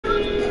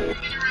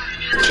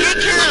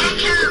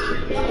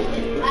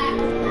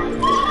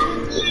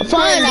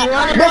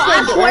Yeah, bro,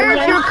 I swear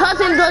if your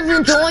cousin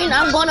doesn't join,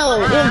 I'm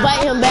gonna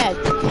invite him back.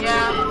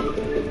 Yeah.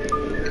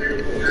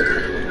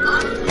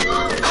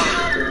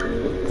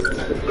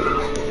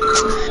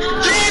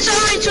 Man, it's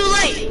already too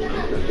late.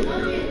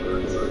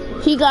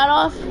 He got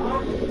off?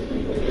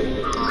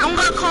 I'm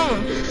gonna call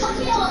him.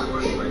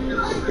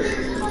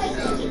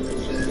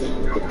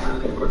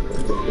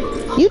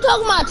 You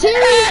talking about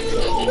Terry?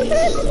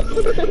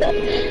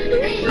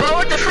 Bro,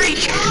 what the freak?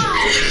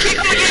 Kick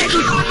him again.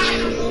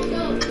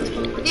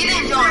 He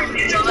didn't join.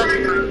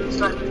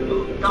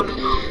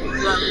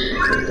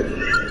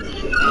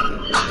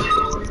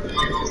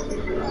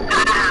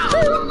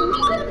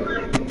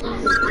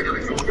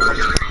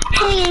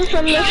 Hanging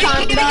from the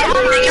sun. We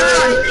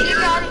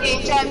got a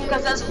game chat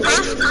because that's way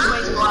too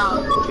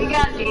loud. We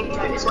got a game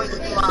chat. It's way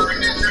too loud.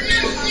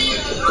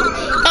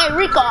 Hey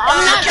Rico,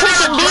 I'm not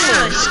kicking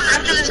demons.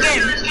 After this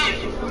game.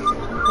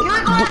 You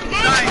ain't going to game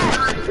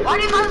chat. Why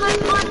do you guys like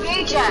to go to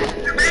game chat?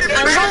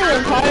 I'm going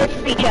to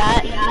party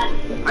chat.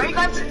 Are you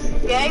guys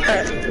gay?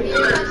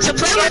 To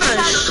play with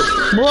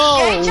us.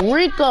 Bro,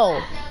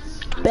 Rico,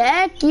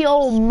 back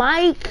your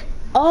mic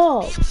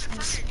up.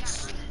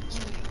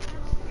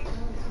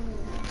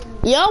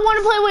 Y'all want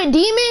to play with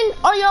Demon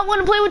or y'all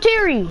want to play with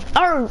Terry?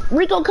 Or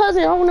Rico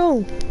cousin, I don't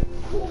know.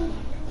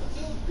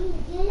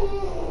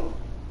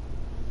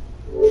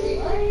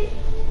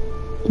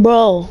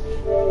 Bro.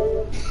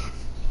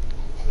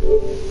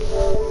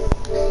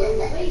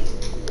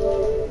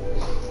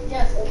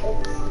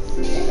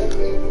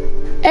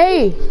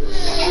 Hey.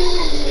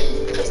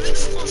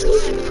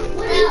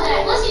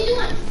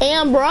 Hey,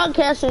 I'm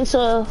broadcasting,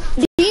 so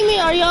Demon,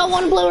 or y'all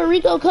want to play with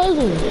Rico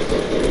cousin?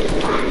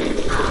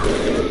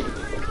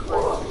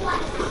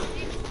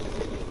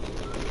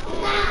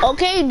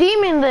 Okay,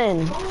 Demon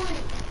then.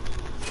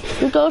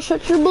 Rico,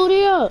 shut your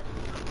booty up.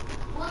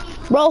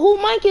 Bro, who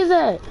mic is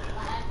that?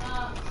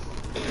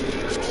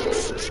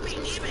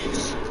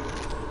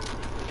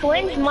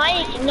 Twins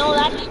mic. No,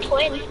 that's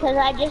Twins, because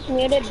I just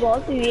muted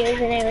both of you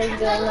and it was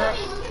doing that.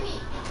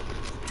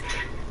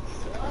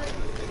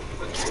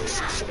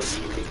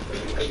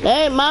 That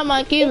ain't my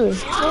mic either.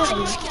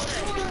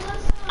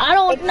 I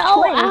don't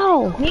know.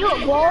 Ow.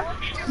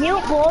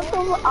 Mute both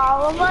of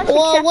all of us.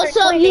 Well, what's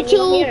up,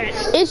 YouTube?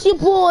 It's your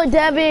boy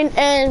Devin,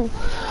 and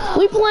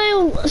we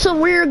playing some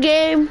weird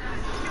game.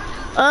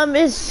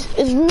 It's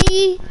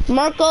me,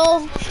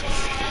 Marco,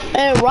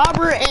 and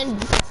Robert,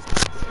 and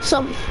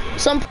some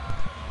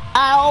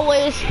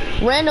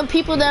random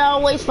people that I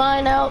always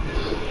find out.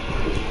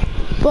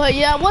 But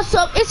yeah, what's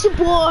up? It's your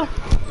boy.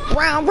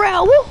 Round,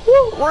 woo,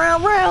 woo,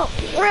 round.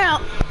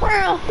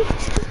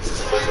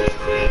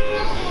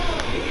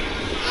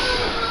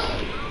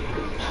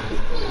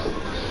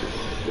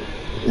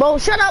 Bro,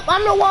 shut up.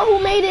 I'm the one who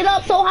made it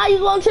up, so how you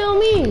gonna tell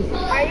me?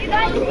 Are you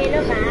guys in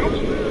a match?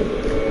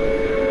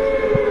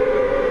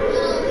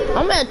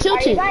 I'm at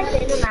Tilted. Are you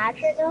guys in a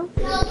match right now?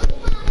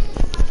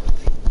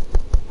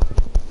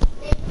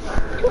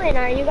 Twin,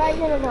 are you guys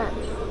in a match?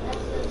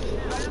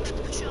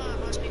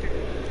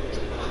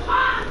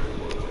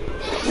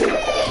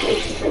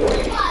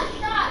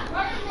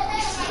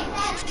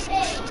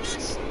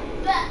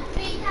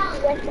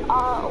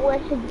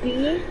 With B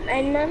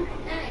and then?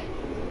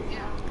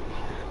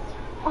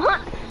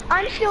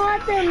 I'm still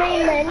at the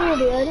main menu,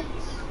 dude.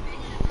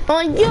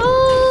 On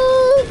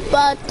your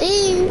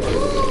body.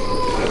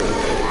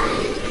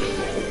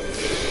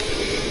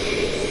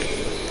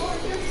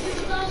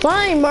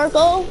 Fine,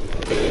 Marco.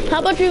 How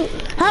about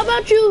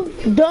you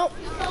don't?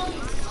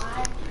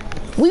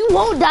 We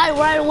won't die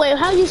right away.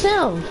 How you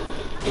sound?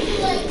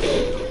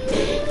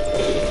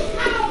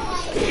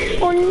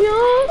 On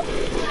your.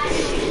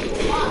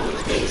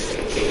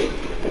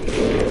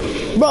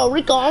 Bro,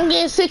 Rico, I'm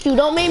getting sick. You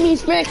don't make me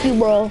smack you,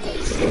 bro.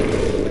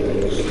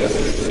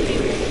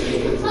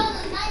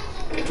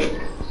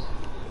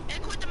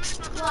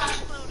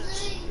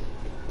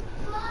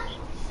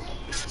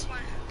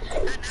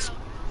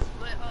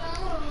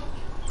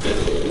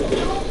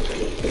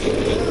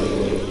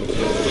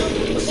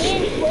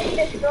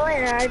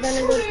 I'm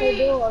gonna go play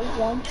duos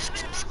then.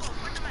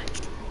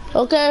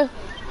 Okay.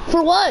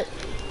 For what?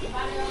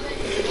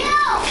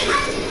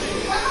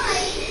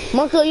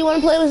 Marco, you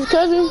wanna play with his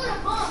cousin?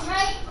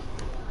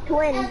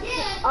 Twin.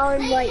 I'll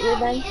invite you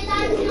then.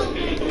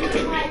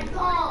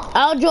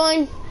 I'll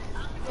join.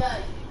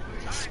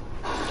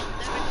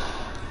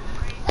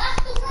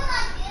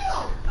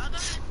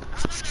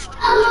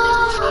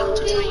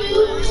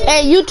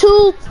 Hey,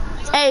 YouTube.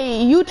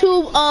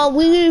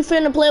 We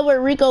finna play with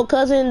Rico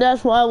cousin.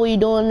 That's why we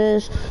doing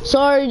this.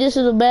 Sorry, this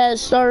is a bad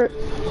start.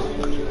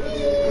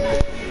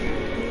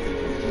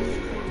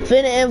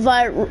 Finna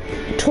invite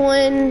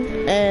Twin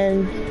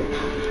and,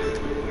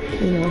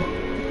 you know.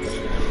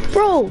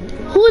 Bro,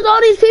 who is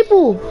all these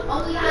people?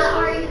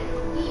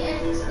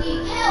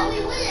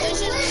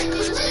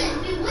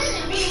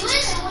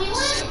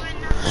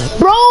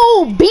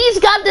 Bro,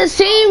 Beast got the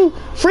same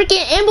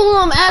freaking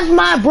emblem as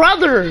my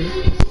brother.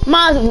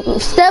 My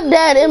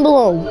stepdad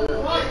emblem.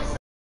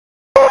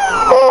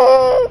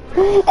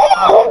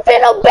 I'm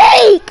finna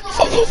bake.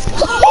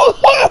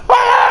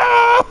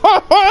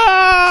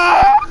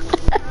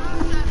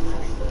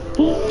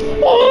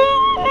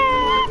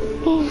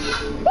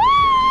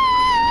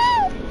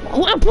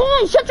 What,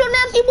 boy? Shut your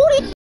nasty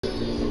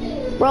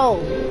booty, bro.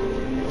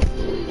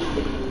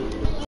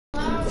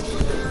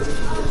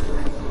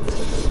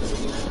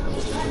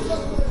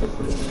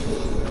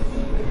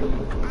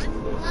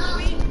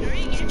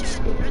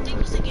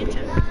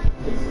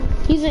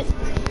 He's in.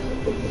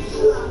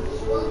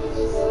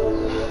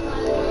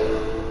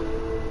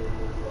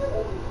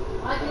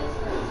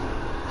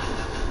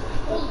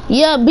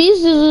 Yeah,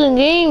 Beast is in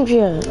game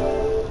chat.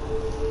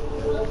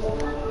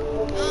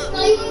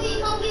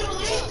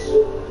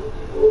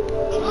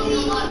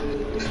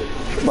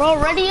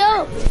 Bro, ready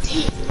up.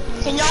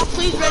 Can y'all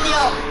please ready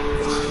up?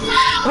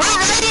 We're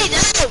ready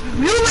up.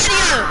 You ready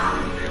up?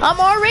 I'm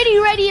already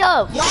ready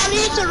up. Y'all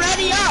need to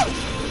ready up.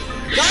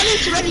 Y'all need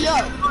to ready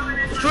up.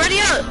 Ready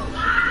up.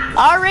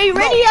 Already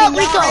ready up,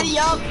 Rico. Ready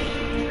up?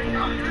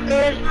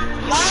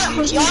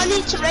 Y'all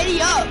need to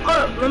ready up.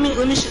 Let me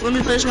play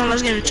this one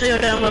last game. Tell your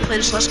dad I'm gonna play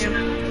this last game.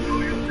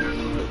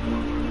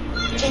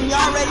 Can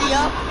y'all ready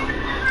up?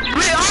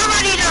 We're all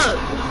ready up.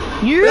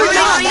 You're Ready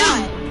not.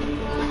 up.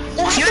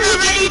 You're not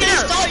ready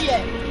up. Start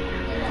yet.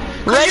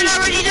 You're not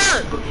ready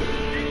up.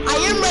 I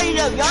am ready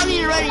up. Y'all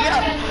need to ready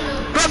up.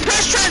 Bro,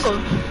 press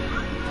triangle.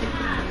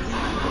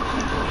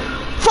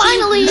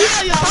 Finally.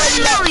 Now y'all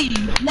ready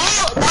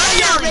up. Now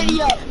y'all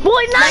ready up.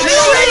 Boy, now Now you you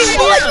ready. ready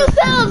Boy, up.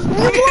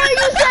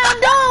 you sound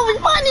dumb.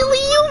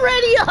 Finally, you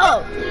ready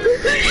up.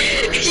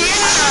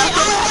 Yeah.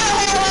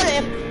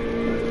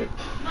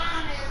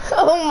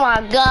 Oh my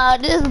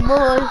God, this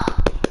boy.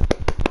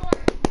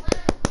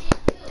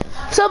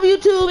 What's up,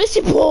 YouTube? It's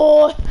your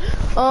boy.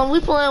 We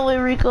playing with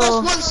Rico. That's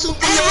one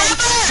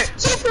Superman.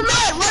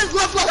 Superman.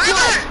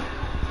 What?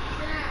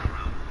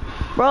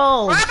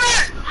 Bro.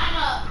 Robert.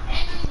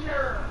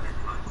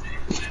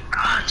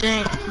 Oh,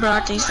 dang, bro,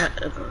 I think that.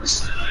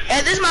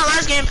 Hey, this is my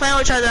last game playing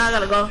with each other. I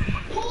gotta go.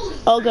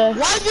 Okay.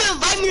 Why'd you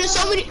invite me to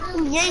so many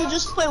games?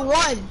 Just play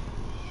one.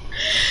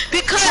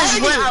 Because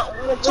when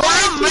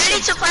I'm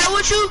ready to play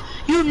with you,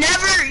 you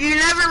never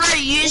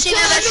ready. You see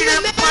that you're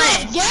never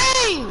playing.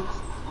 Games.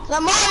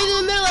 I'm always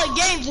in the middle of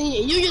games, and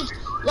you just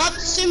love to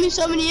send me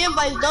so many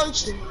invites,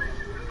 don't you?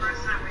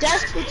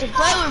 Desperate to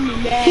play with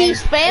me, man.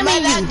 He's Am I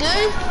spamming that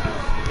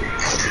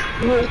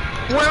you. good?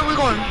 Where are we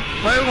going?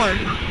 Where are we going?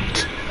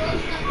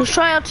 Let's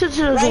try out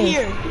Titsy Right again.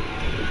 here.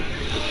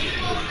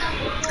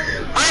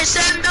 Alright,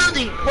 7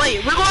 building. Wait,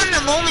 we're going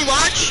to Lonely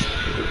Lodge?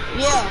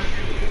 Yeah.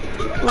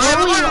 Alright,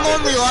 we're going to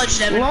Lonely Lodge,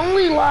 Devin.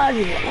 Lonely Lodge.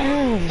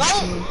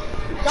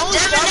 Don't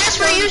Devin, that's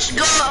where you should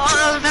go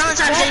on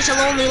Valentine's Day to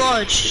Lonely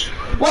Lodge.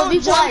 Well, be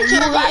jump quiet. to You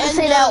the got to end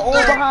say that of all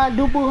the- behind,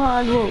 do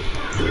behind, rope.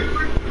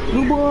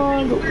 Do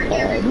behind, Bro,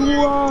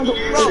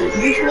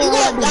 you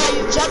gotta die,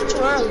 you jump too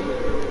early.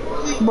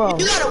 Bro.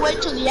 You gotta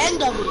wait till the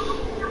end of it,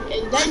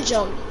 and then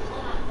jump.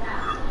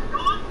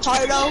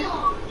 Tardo.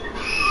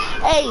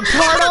 Hey,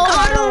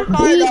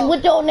 Tardo, you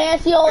with your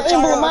nasty old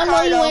emblem. I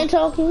know you ain't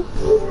talking.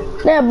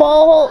 That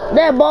ball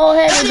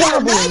headed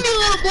Don't goblin. know me,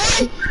 little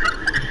boy.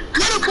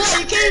 Little boy,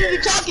 you can't even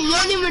be talking. You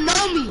don't even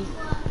know me.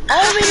 I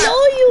don't even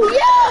know you.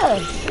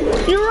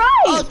 Yeah, you're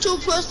right. Oh, 2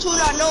 plus 2, I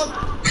know.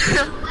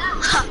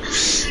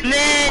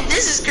 Man,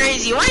 this is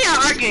crazy. Why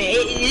y'all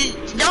arguing?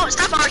 Don't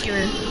stop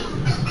arguing.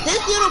 This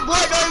little boy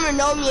don't even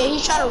know me, and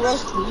he's trying to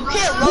roast me. You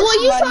can't roast Boy,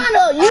 you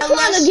somebody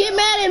trying to get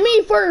mad at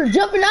me for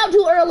jumping out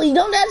too early?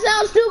 Don't that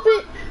sound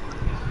stupid?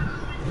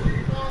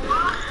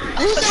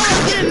 Who said I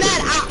was getting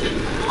mad?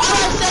 All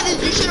I said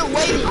is you should have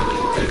waited.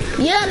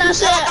 Yeah, and I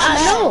said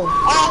I know.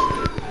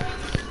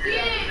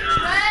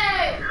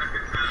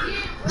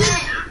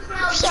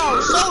 You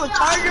sound so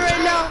retarded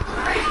right now.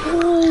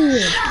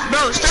 Ooh.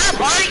 Bro, stop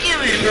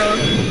arguing, bro.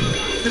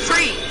 The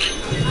freak.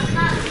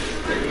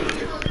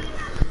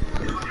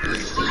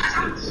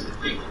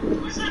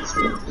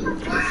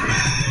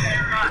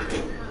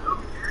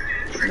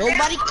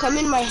 Nobody come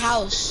in my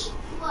house.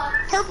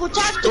 Purple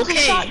tactical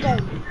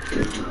shotgun.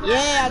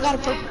 Yeah, I got a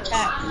purple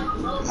tack.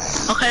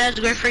 Okay, that's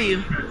great for you.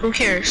 Who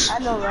cares? I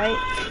know, right?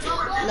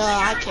 No,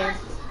 I care.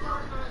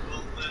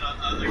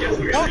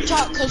 Don't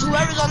talk, cause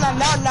whoever's on that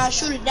mountain, I'll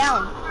shoot it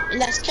down. And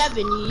that's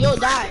Kevin. You'll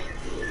die.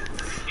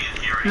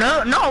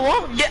 No,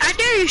 well, I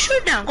dare you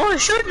shoot now. Go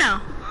ahead, shoot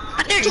now.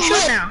 I dare you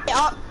shoot now.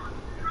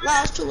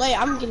 No, it's too late.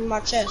 I'm getting my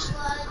chest.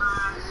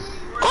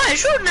 Go ahead,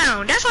 shoot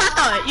now. That's what I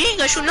thought. You ain't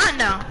gonna shoot nothing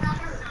now.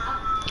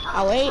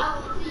 I'll wait.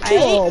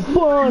 Oh,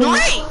 boy. No,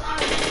 wait.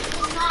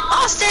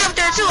 I'll stay up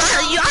there too.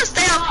 I'll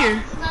stay up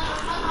here.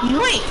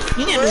 You ain't.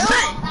 You can do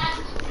nothing.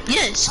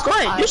 Yes, go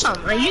ahead, do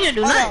something. Like, you can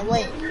do nothing.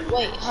 Hold on,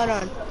 wait, hold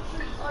on.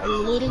 I'm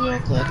looting real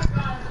quick.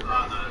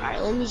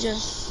 Alright, let me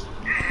just.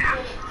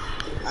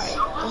 Alright,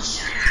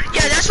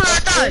 yeah, that's what I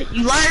thought.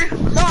 You liar.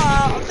 No,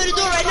 I'm finna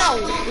do it right now.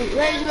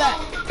 Where is that?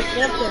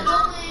 Get up there.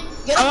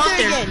 Get up there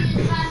again.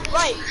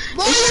 Right.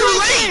 Boy, It's too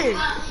late.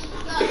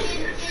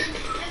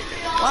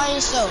 Why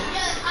is so?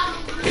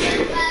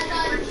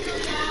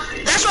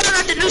 That's what I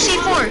got the new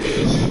C4.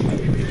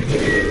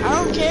 I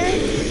don't care.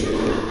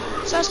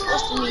 What's that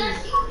supposed to mean?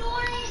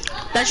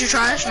 That you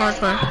trash? No, it's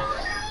fine.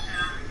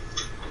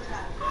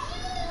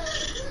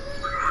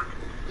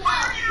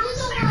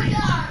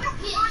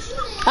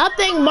 I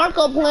think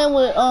Marco playing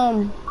with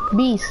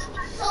Beast.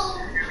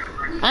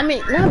 I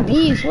mean, not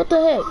Beast. What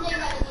the heck?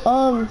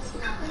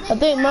 I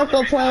think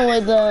Marco playing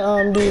with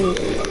the dude.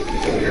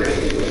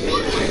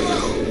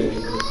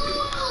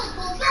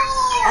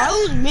 Are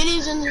those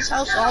minis in this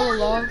house all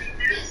along?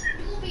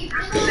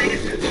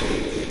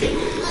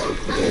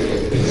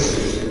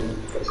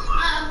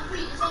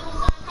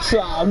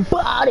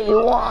 Somebody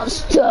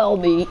wants to tell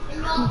me.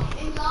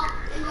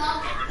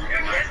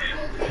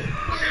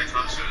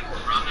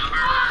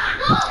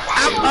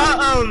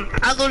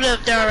 I'll go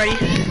up there already.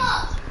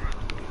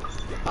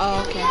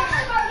 Oh, okay.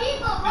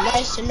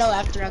 Nice to know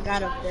after I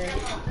got up there.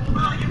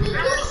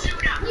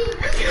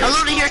 I'll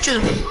go to here too.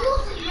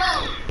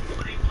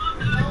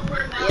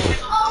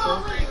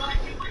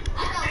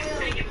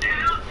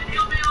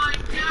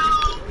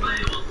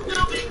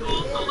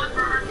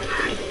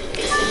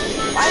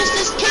 Why is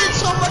this kid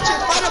so much in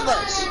front of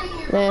us?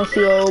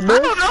 Nasty old I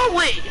bitch. don't know,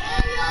 wait.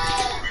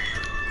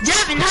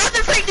 Devin, how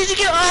the frick did you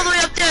get all the way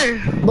up there?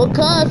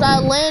 Because I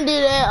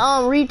landed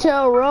at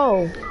Retail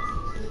Row.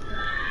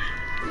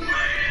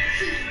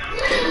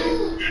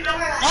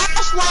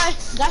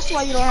 That's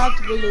why you don't have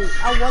to do it.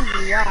 I wonder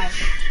why.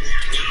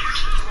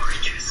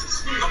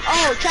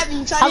 Oh, Kevin,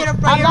 you trying to hit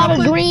up right I here got real a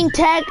quick? green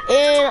tack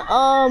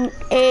and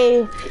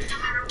a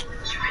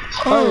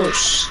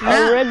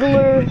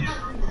regular.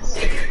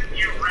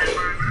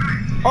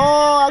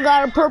 Oh, I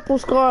got a purple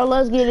scar.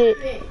 Let's get it.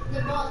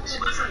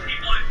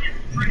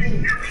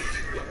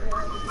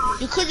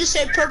 You could just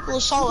say purple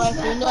assault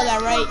rifle. You know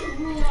that, right?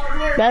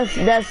 That's.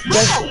 You know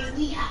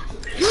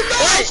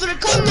I was gonna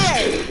come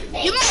there.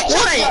 You might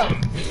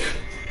What?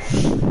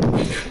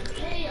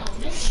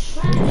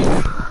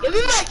 Give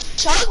me my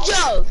chug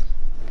jug.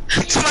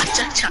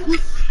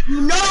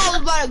 You know I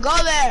was about to go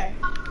there.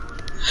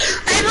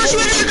 Hey, no, she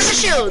went with that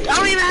shield. I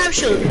don't even have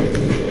shield.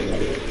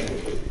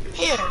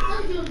 Here.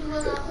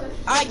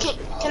 Alright,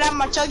 can I have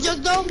my chug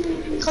jug though?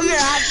 Come here, I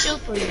have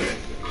shield for you.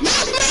 No,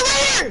 it's right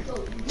here!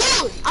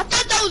 Dude, I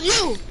thought that was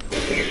you.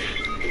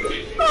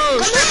 Oh,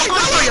 Come I'm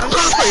coming for you. I'm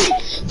coming for you.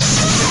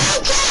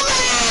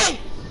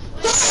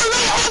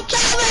 I'm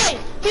Kevin!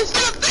 He's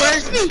gonna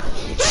finish me!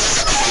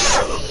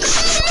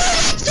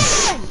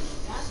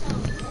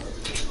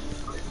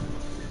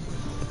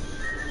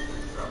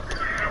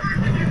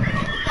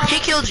 He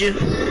killed you.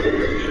 Even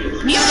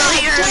though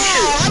he heard him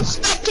shoot. I'm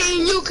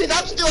spectating you because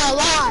I'm still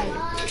alive.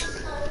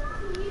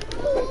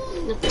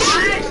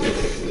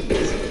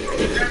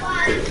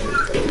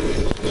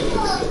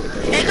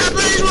 Hey, can I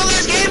play this one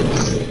last game?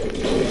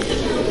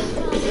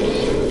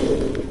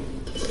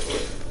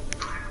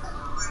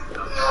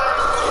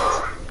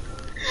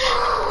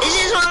 This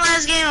is one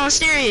last game, I'm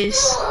serious.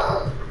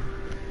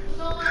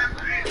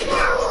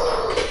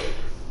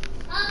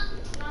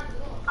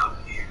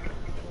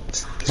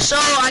 So,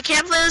 I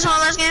can't play this one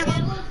last game?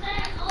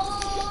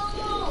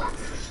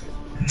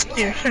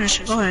 Here, finish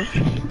it, go ahead.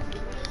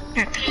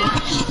 Here.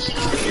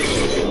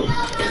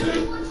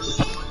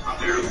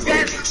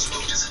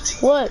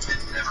 What?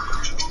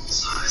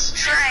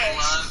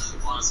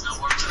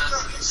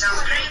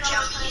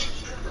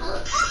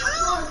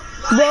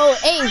 Bro,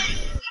 hey,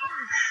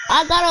 I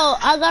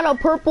got a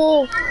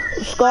purple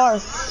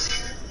scarf.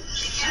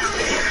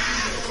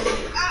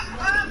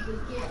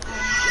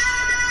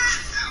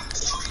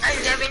 Hey,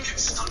 Devin.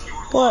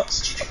 What?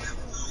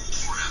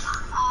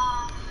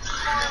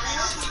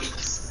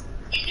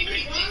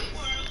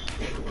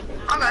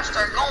 I'm gonna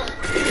start going.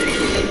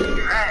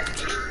 Alright.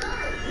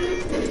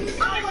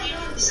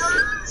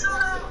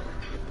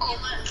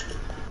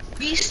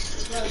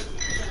 Beast.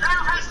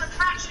 Now has the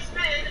catching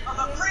bid of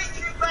a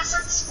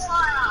prepubescent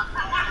squire.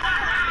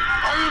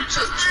 Only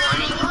took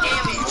 20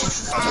 damage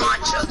from my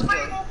chug jug.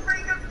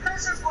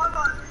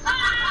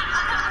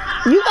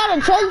 You got a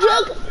chug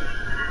jug?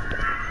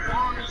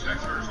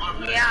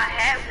 Yeah, I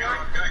had one.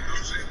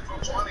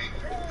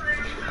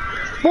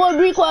 Boy,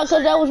 be quiet,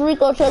 cause that was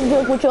Rico chug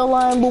jug with your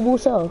lying boo boo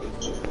self. Yeah,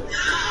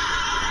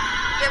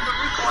 but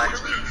Rico had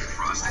to leave.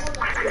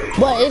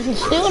 But it's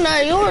still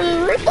not yours,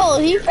 it's Rico.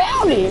 He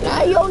found it.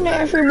 Not your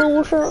nasty boo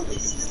boo self.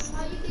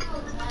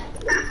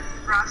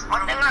 I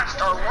think I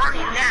start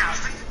running now.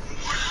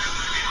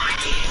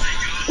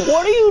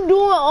 What are you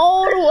doing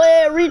all the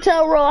way at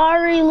Retail Row? I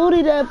already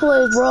looted that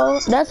place, bro.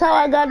 That's how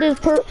I got this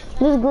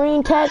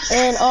green tack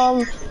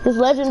and this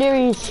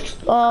legendary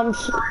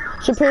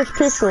Superior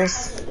pistol.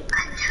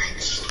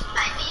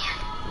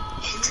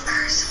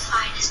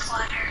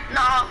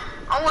 No,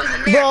 I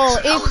wasn't there. Bro,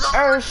 it's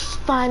Earth's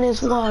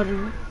finest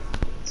water.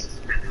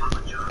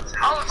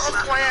 I was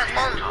up way at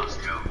Lonely.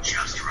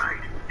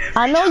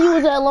 I know you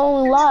was at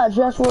Lonely Lodge.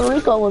 That's where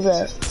Rico was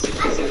at.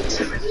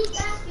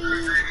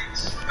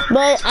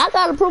 But I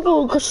got a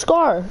purple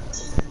scar.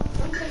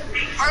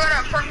 I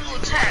got a purple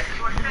attack.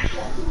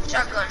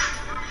 Shotgun.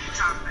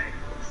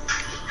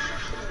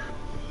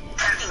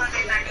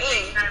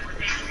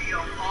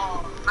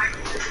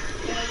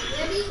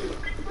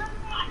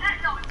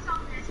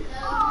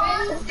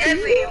 If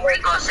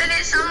Rico said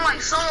it sounded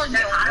like someone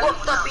getting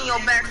whooped up in your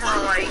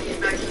background, like,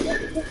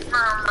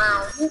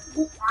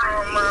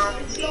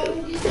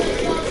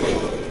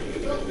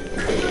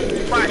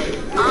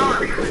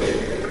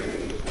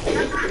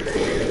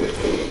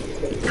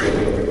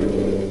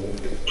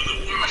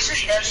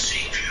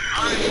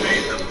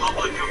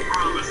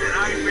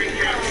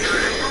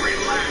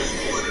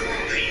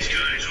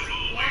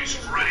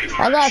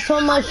 got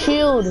so much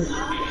shield.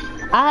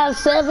 I have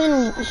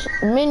 7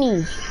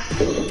 minis.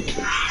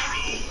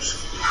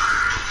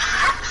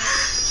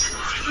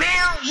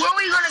 Man, where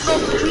we gonna go?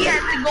 We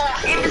have to go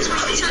in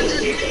between to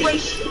this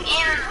place and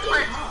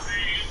the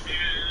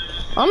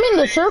I'm in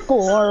the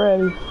circle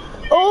already.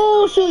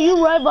 Oh shoot,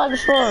 you right by the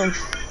storm.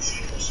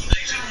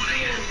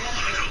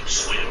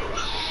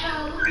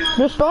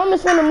 The storm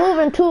is gonna move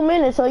in 2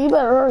 minutes, so you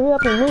better hurry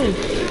up and move.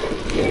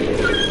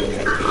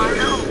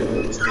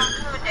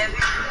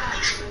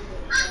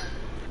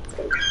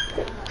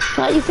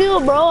 How you feel,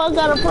 bro? I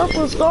got a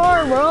purple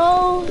scar,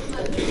 bro.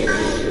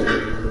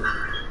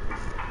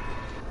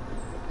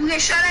 You can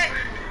shut it?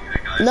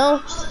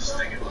 No.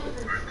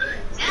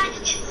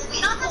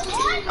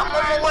 I'm on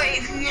my way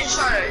if you can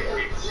shut it.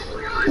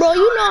 Bro,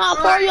 you know how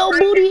far your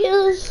booty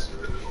is?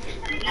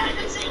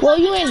 Well,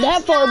 you ain't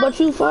that far, but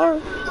you far.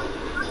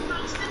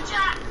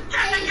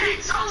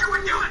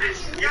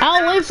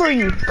 I'll wait for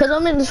you, cause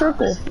I'm in the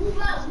circle.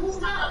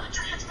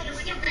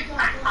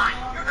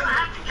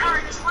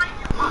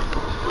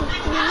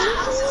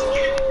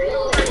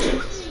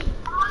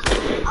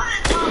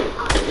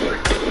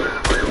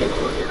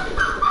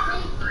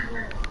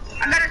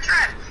 I got a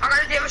trap. I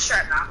got a damn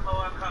strap now.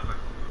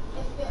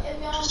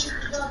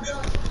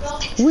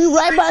 We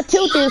right by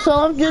tilted, so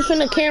I'm just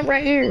gonna camp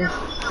right here.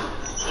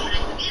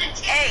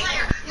 Hey,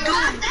 dude,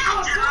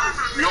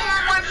 no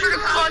one went for the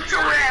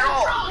contour at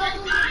all.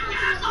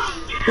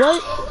 What?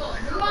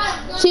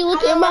 See,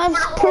 look at my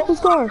purple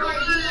scar. Man,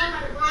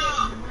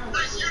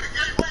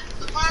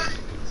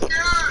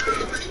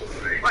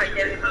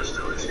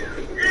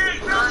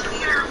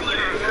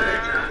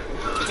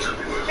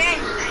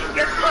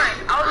 guess what?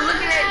 I was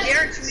looking at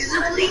Derek's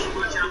musically.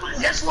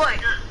 Guess what?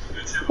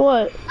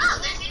 What?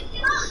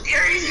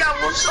 Derek's got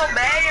wolf so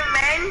bad, and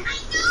man,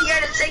 he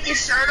had to take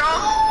his shirt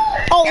off.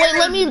 Oh wait,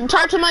 let me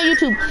talk to my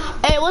YouTube.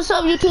 Hey, what's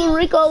up, YouTube?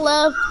 Rico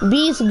left.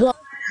 Beast gone.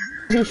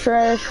 He's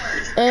trash.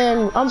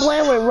 And I'm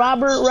playing with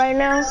Robert right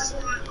now.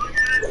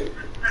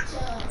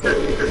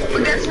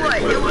 But guess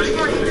what? It was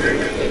funny.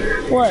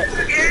 What?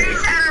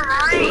 Darius had a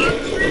run,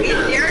 and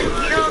Derek,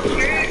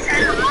 Darius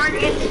had a run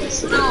into the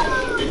snow.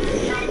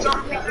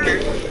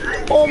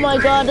 Oh my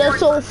god, that's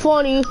so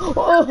funny. Oh.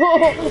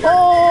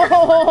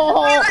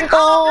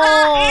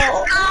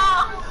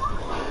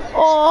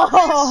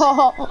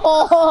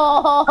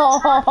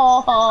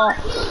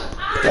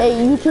 Hey,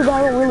 YouTube,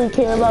 I don't really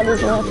care about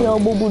this nasty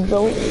old boo-boo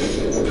joke.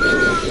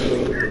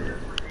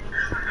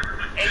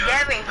 Hey,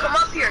 Devin, come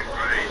up here.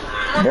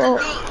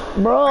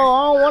 Bro, I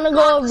don't want to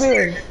go up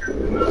there.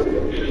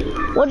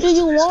 What do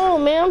you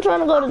want, man? I'm trying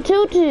to go to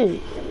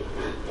Tilted.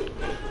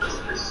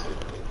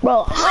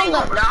 Bro, I'm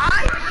gonna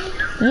die.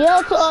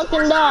 Yeah, so I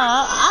can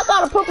die. I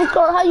got a purple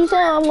scar. How you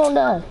saying I'm gonna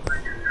die?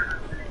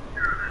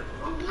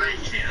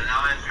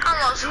 I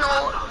lost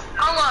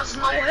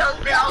no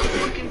health. I was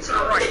looking to the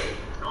right.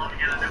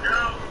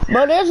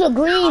 Bro, there's a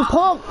green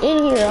pump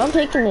in here. I'm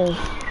taking it.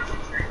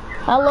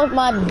 I left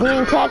my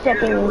green tack up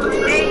in here.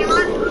 Hey, you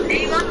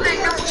want that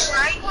double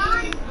snipe?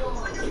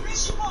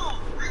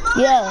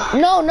 Yeah.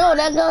 No,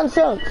 that gun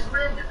sucks.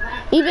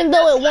 Even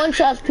though it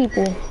one-shots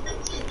people.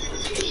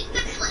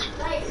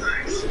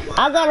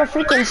 I got a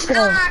freaking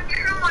scar.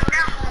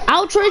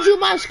 I'll trade you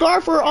my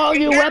scar for all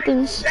your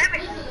weapons.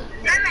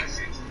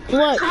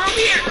 What?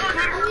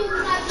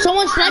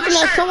 Someone's sniping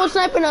us. Someone's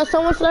sniping us.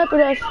 Someone's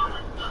sniping us.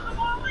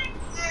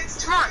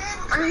 Come on,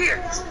 I'm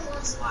here.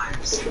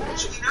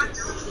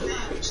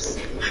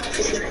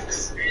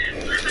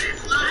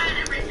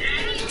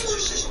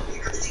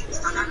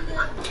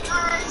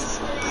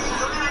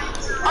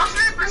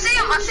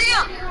 I see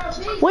him.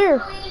 Where?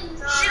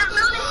 See the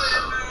building?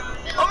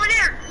 Over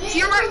there.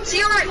 To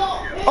your right.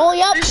 Oh,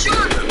 yep.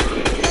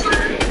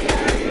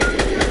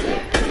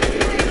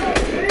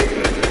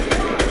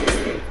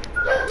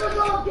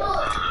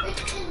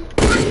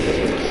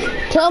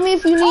 Tell me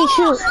if you need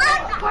shoot.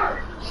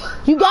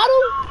 You got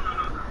him?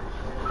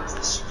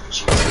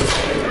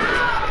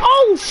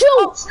 Oh,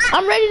 shoot.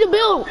 I'm ready to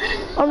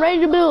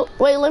build.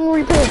 Wait, let me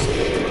repair.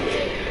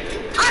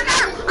 I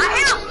got him. I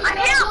hit him.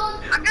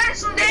 I got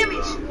some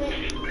damage.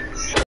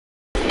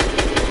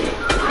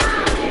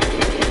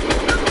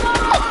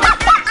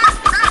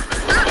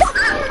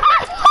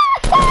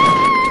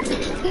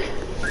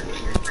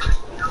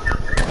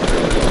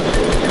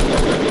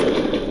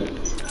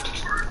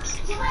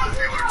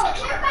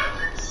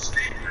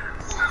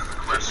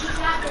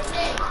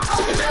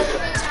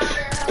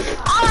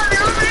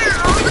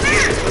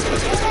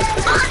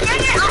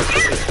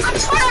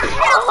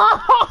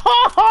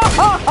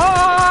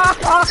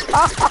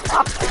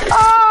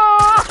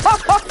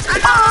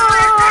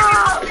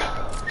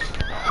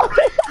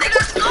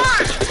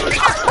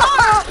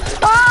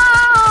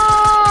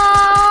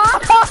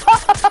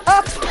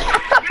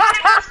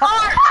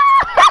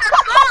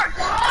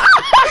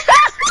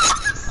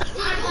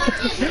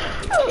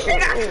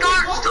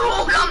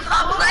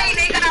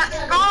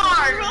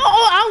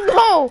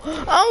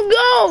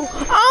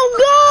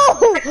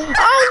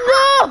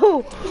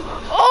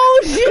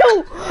 Oh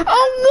shoot!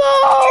 Oh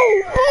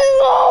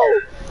no!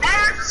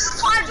 There's a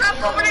supply drop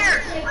over there!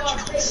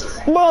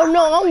 Bro,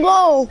 no, I'm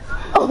gone.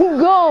 I'm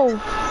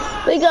gone.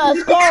 They got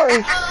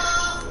scars.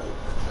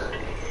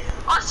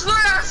 I swear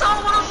I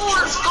saw one of them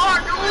with a scar,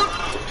 dude.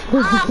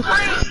 I'm not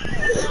playing.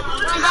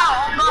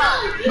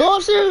 I'm Go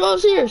upstairs, go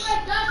upstairs.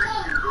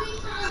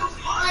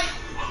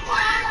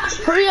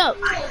 Hurry up.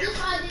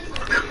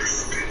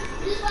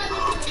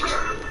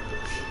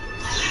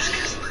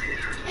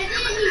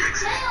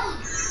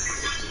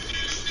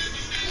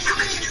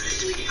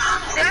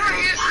 There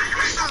is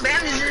some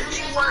bandages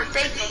you want to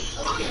take them.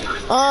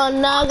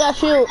 Nah, I got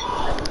shoot.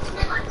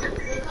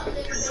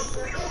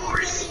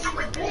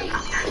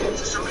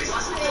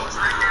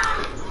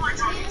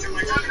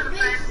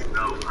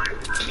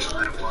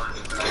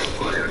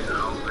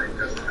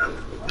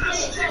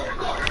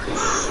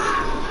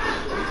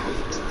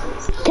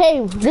 Okay,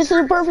 this is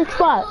a perfect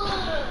spot.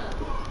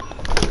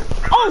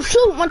 Oh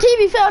shoot, my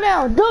TV fell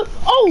down.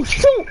 Oh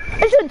shoot,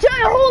 it's a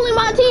giant hole in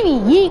my TV.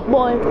 Yeet,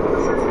 boy.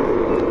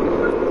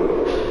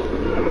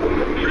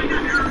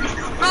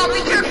 Oh,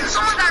 be careful,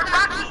 someone got a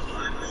rocket.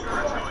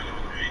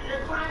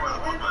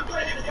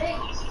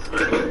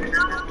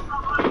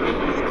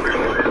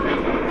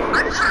 I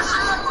just heard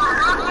someone with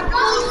a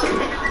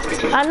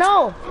rocket. I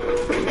know.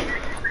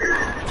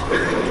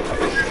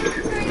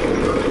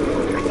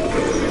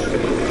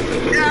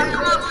 Yeah,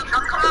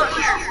 I'll come out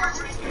here.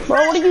 Bro,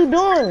 what are you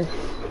doing?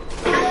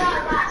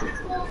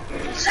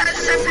 Set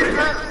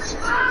rooms.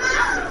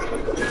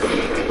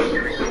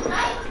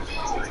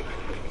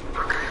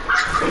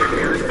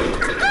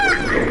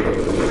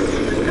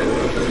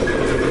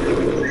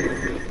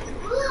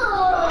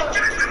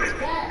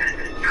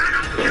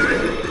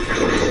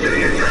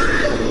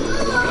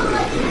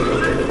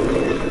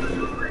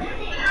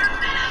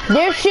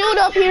 There's shield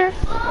up here.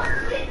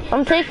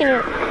 I'm taking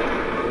it.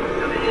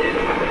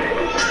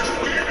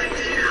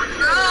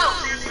 No!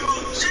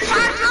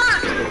 Surprise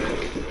run!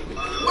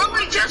 What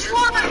we just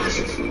won!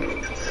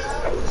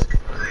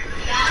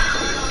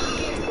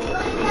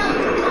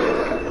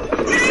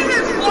 Dang,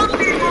 there's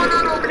warfare going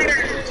on over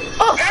there!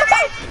 Oh.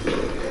 Eddie!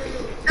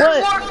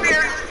 There's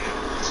warfare!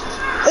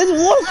 It's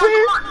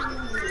warfare?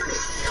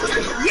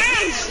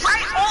 Yes!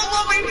 Right all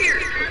over here!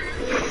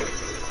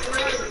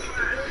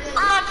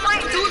 I'm not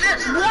playing through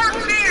this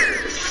warfare!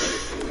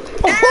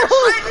 There's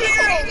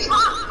legendary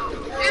stuff!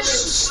 There's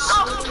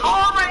stuff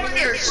all right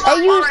there! Stuff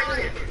Hey, you- all right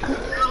there!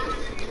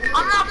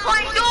 I'm not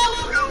playing dude!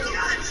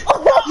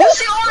 You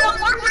see all that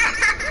warfare?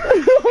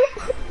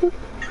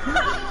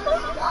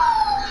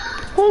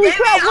 Holy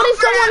crap, what is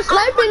someone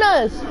sniping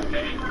us?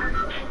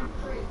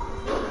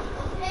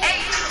 Hey!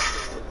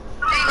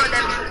 There you go,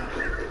 Devin.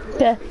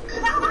 Okay.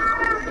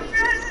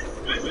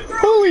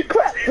 Holy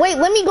crap. Wait,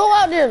 let me go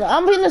out there.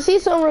 I'm gonna see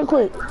something real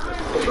quick.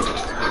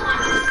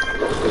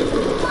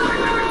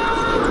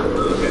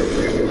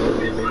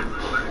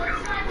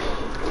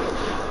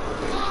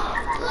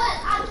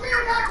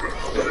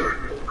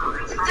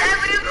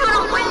 Devin, you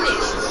couldn't win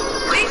this.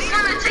 We're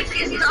gonna take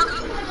this stuff.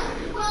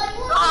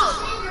 Oh.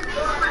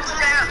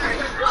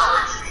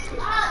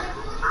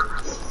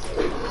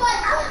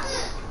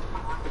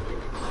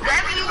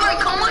 Devin, you gonna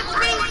come with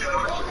me?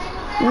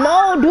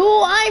 No, dude,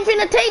 I ain't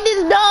finna take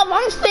this dub.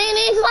 I'm staying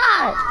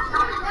inside.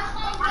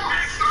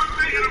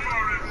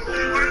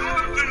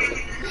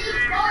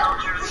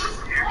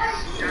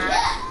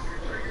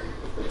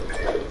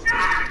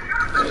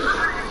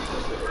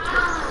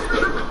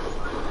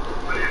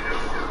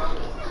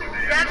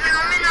 Devin,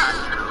 I'm in a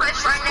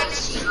place right next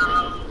to you.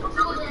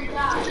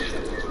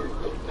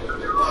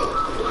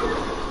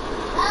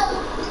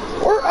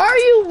 Where are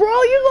you, bro?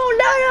 You gonna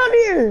die out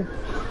here.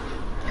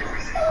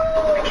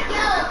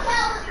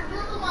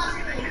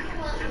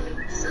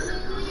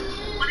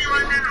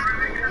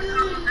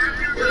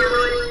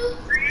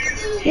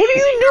 What are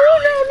you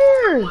doing down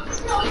there?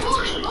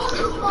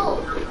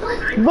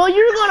 Bro,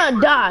 you're gonna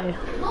die.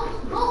 No,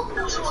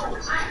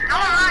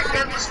 I'm not,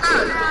 Devin,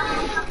 stop.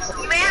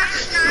 Man,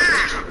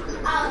 stop.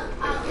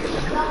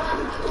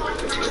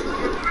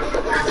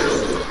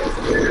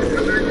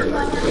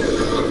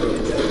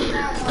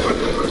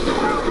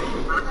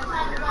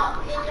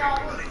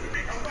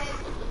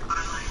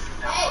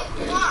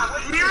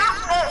 We're not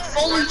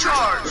fully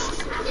charged.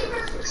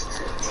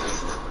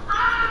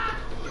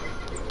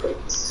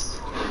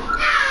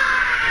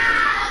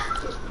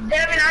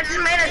 Devin, I just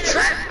made a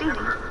trap.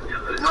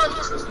 Look,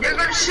 they're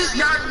gonna shoot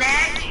your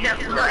neck,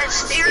 the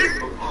exterior.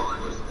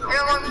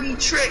 They're gonna be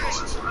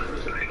tricked.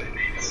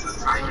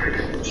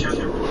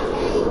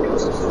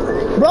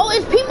 Bro,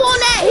 it's people on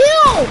that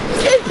hill.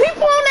 It's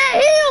people on that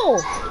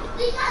hill.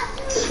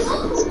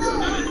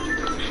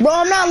 Bro,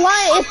 I'm not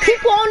lying. It's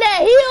people on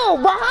that hill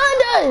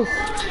behind us.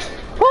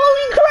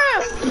 Holy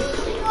crap.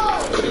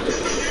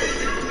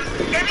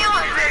 Give me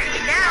one better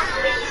get down.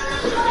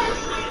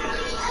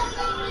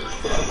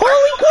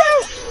 Holy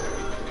crap.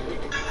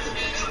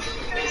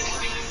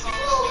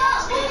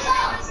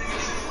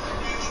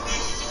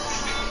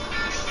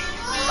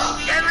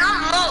 Devin,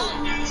 I'm low.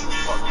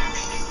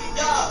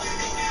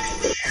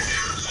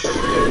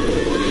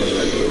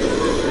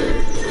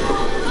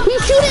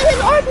 He's shooting his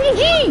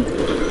RPG.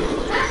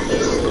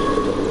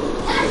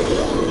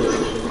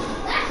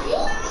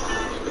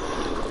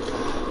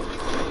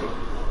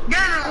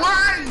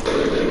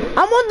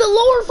 on the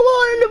lower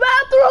floor in the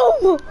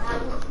bathroom.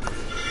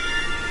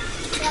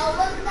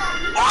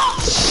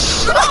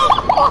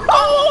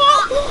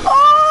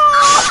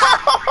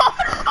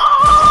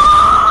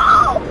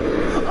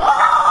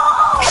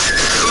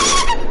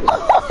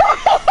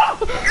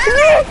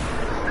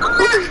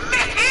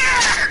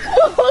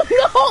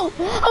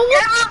 Oh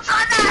no!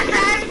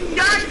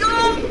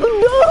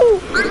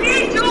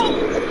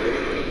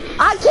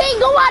 I can't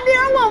go out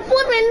there. I'm gonna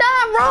flip and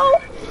die, bro.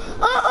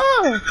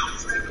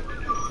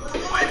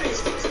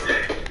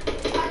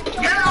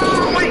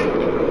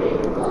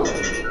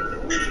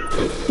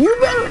 You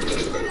better.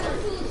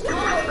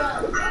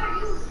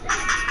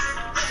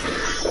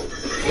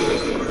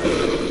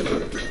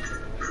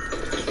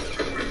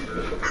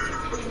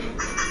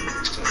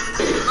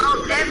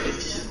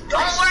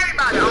 Don't worry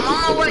about it. I'm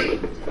on my way.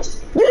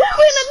 You're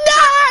gonna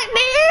die,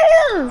 man.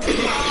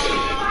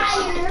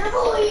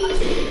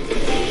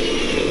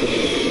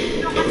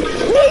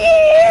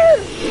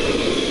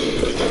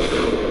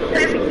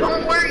 Baby,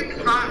 don't worry.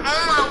 I'm on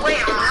my way.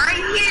 I'm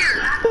right here.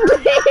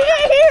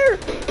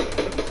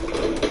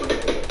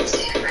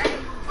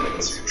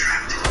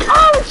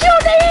 Oh,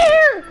 shoot, they're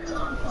here.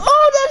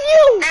 Oh, that's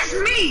you. That's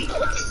me.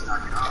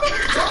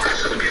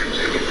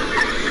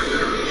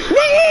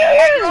 They're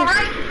here. All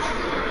right.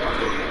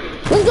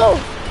 Let's go.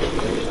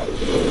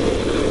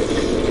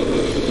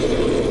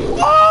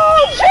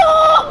 Oh, shoot.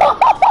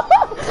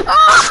 Oh,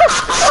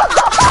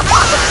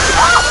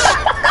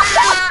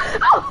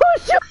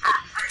 shoot.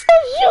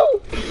 Oh, shoot.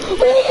 We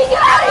need to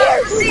get out of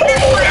here. We need to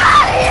get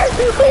out of here.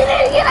 We need to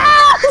get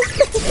out. We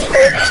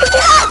need to get out.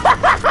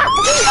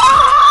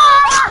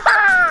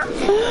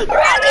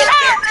 Run, get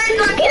out.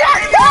 Get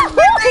out.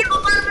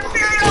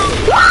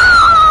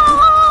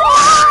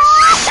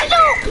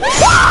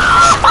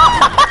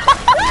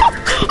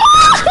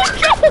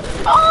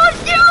 Oh,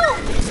 shoot.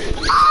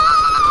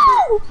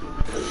 Oh.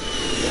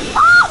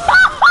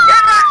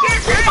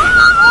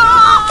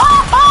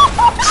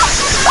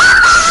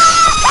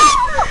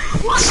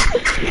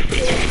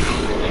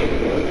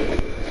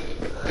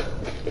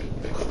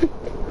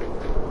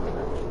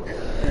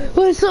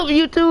 What's up,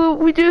 YouTube?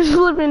 We just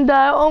slip and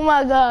die. Oh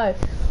my god.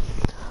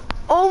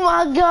 Oh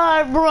my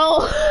god,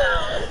 bro.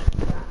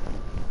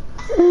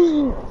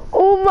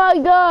 Oh my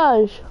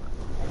gosh.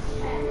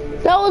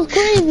 That was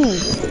crazy.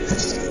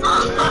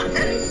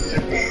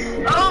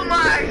 Oh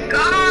my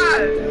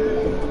god!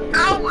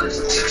 I was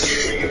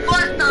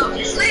what the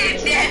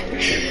flip that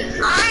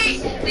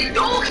the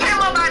door came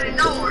up out of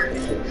nowhere.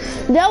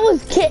 That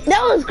was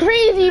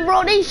crazy,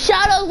 bro. They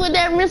shot us with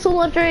that missile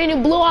launcher and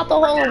it blew out the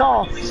whole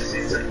wall.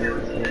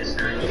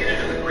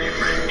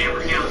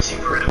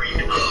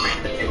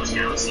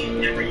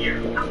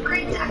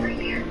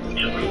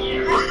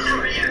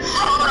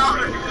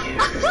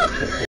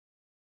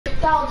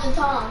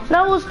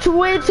 That was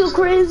way too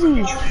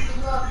crazy.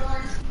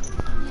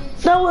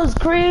 That was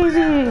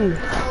crazy.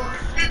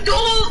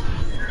 Dude,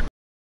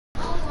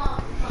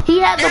 He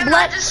had the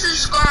black. just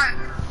subscribe.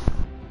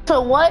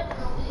 To what?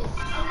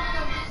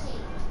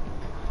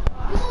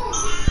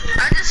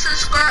 I just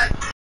subscribed.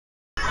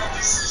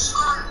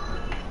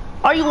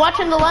 Are you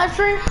watching the live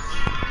stream?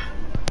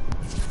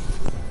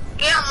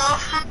 Yeah, I'm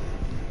off.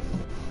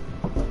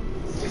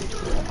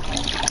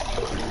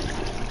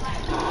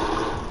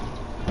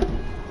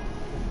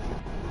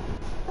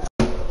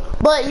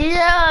 But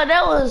yeah,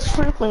 that was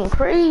freaking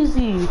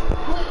crazy.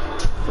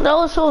 That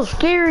was so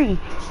scary.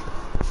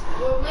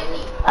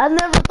 I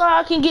never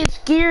thought I could get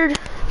scared in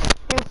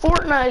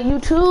Fortnite,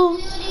 YouTube.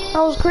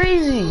 That was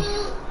crazy.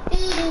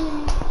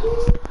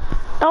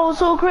 That was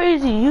so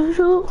crazy,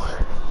 YouTube.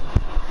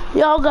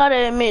 Y'all gotta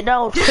admit, that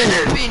was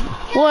crazy.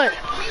 What?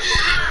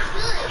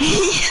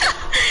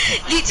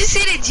 Did you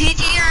see the GG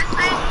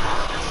thing?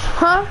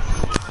 Huh?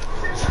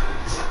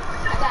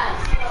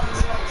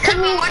 Tell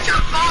me what's your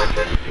phone.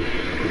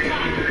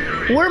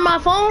 Where my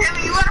phone? Tell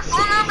me you got a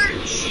phone number?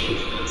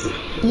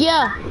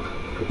 Yeah.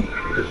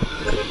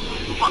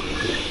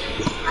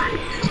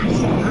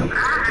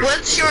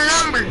 What's your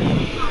number?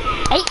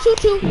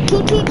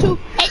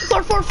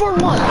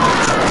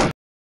 822-222-84441.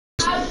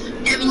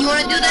 Evan, you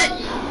wanna do that?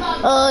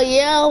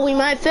 Yeah, we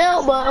might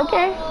fail, but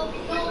okay.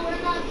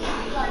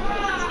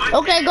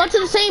 Okay, go to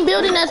the same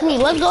building as me.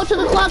 Let's go to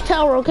the clock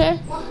tower, okay?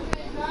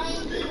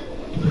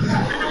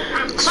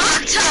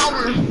 Clock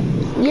tower.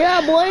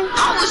 Yeah, boy.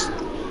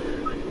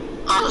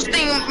 I was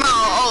thinking about,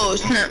 oh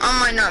snap, I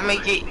might not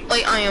make it.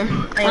 Wait, I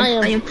am.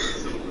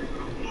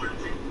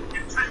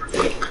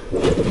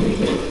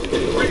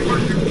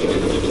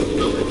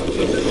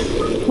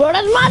 Bro,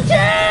 that's my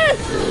chance!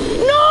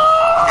 No!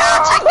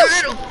 I'll take the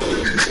middle.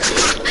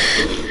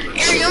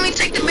 Here, you want me to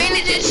take the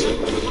bandages?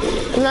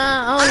 Nah,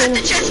 I I got don't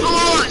the chest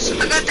below us.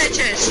 I got that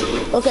chest.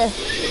 Okay.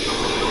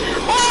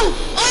 Oh,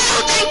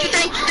 thank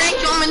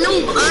you. I'm a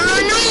noob.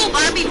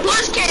 I be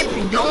bush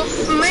camping. Don't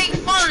make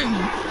fun of me.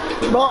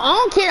 Bro, I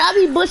don't care. I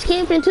be bush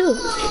camping too.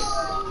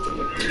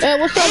 Hey,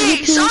 what's up, Hey,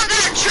 YouTube? so I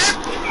got a trip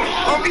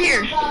over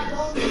here.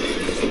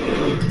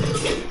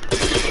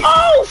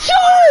 Oh,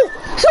 shoot!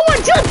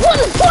 Someone just put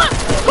a spot!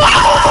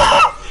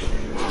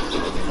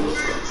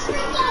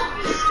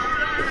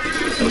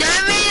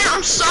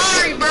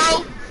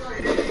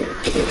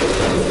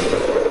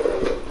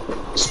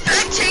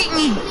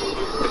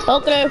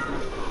 Okay.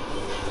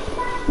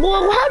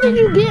 Well, how did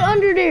you get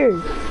under there?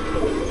 Don't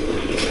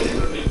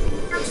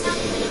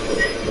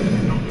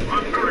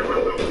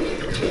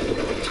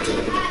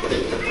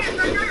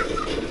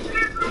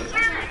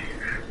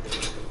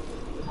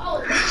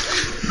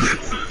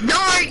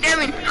worry,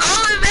 Devin.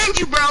 I'll avenge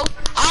you, bro.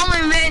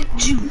 I'll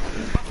avenge you.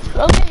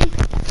 Okay.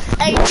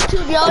 Hey,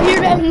 YouTube, y'all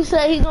hear that? He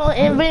said he's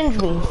gonna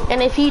avenge me.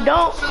 And if he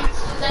don't,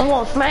 I'm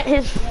gonna smack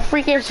his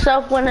freaking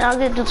self when I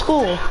get to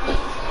school.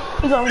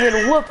 He's gonna get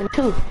a whooping,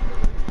 too.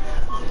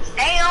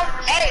 Hey,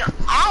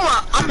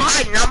 I'm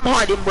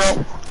hiding,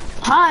 bro.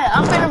 Hi,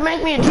 I'm gonna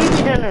make me a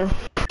TV dinner.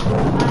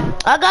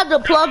 I got the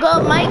plug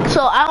up mic,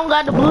 so I don't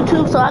got the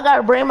Bluetooth, so I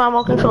gotta bring my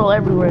remote control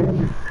everywhere.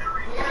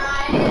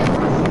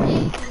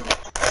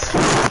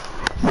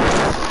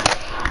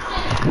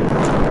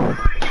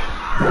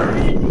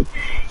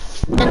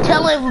 And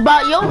tell him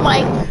about your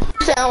mic.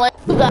 You sound like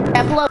you got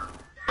that plug.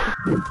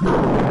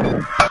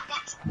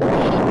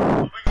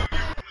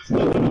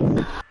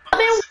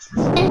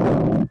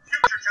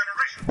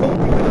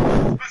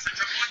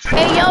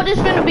 Hey yo, this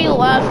finna be a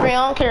live stream.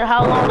 I don't care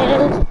how long it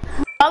is.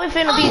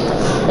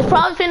 It's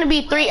probably finna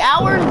be 3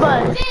 hours,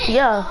 but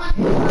yeah,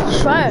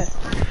 try it.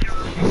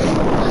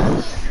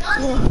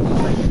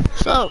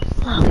 So,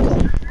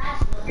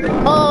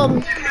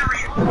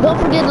 don't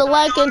forget to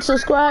like and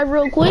subscribe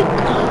real quick.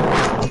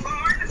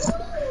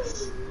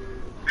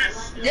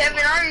 Devin,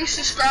 I already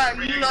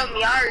subscribed. You know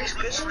me. I already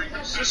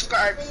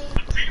subscribed.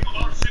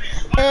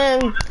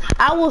 And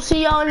I will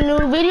see y'all in a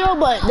new video,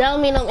 but that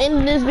don't mean I'm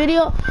ending this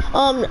video.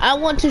 I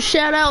want to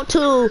shout out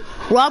to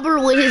Robert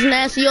with his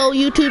nasty old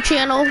YouTube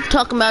channel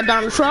talking about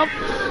Donald Trump.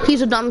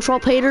 He's a Donald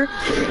Trump hater.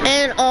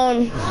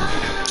 And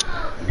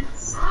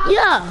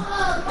yeah.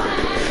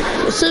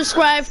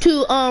 Subscribe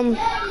to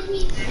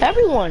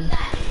everyone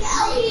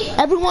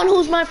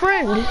who's my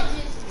friend.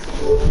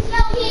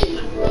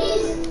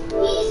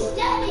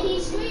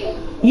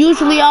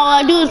 Usually all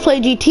I do is play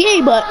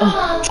GTA, but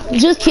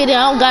just kidding,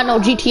 I don't got no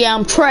GTA.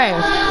 I'm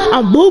trash.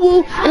 I'm boo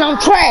boo and I'm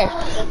trash.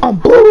 I'm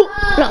boo boo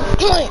and I'm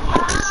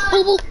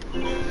boo boo.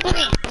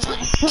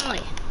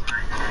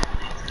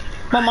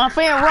 But my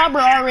friend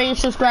Robert already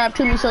subscribed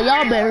to me, so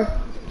y'all better.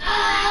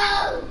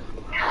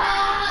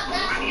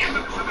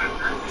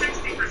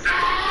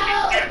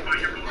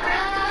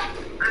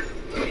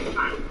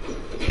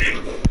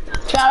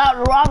 Shout out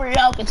to Robert,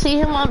 y'all can see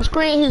him on the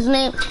screen. His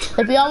name,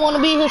 if y'all want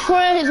to be his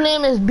friend, his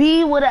name is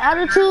B with an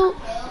attitude.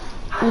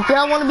 If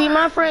y'all want to be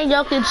my friend,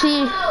 y'all can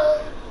see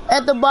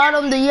at the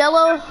bottom the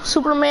yellow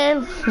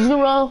Superman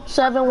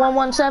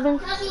 07117.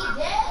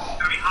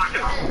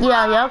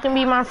 Yeah, y'all can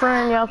be my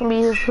friend, y'all can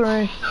be his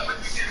friend.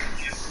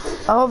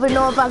 I don't even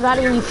know if I got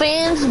any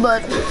fans,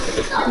 but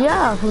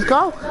yeah, let's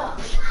go.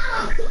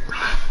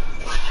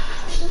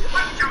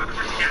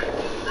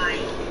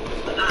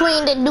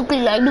 Playing that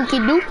dookie like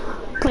dookie doo.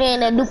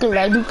 Playing that dookie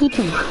like dookie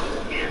too.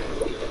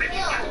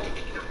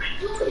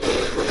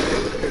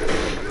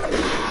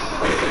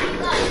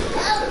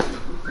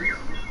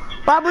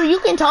 Robert, you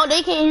can talk,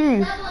 they can't hear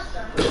you.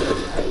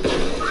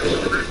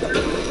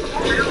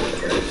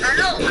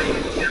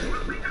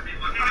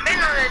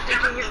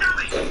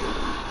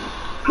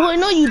 Boy,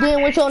 no you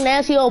didn't with your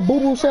nasty old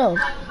boo-boo self.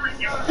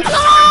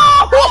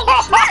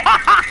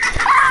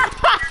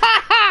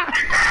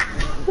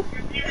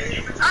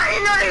 I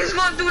didn't know they was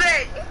gonna do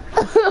that.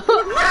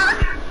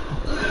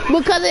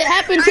 Because it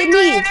happened to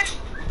me.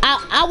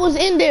 I was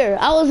in there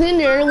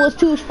and it was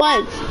 2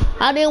 spikes.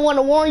 I didn't want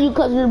to warn you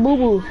because you're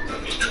boo-boo.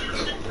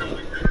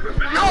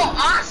 No,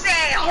 I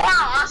said, hold on,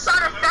 I saw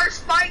the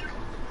first spike.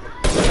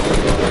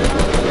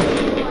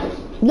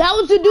 That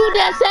was the dude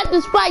that set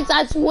the spikes,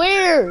 I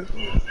swear.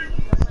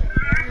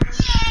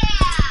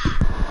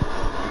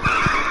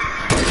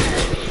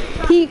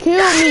 He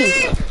killed me.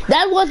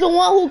 That was the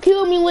one who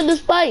killed me with the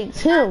spikes,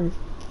 him.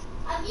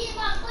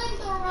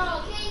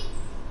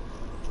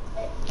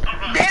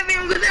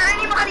 Devin, was there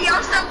anybody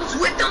else that was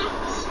with him?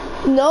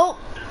 Nope,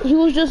 he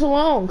was just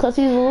alone because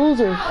he's a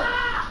loser.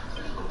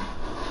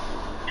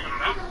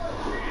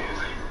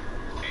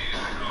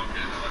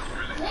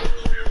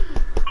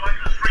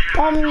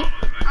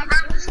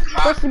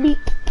 What's the beat?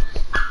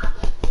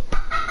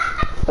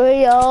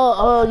 Hey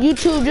y'all,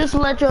 YouTube, just to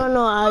let y'all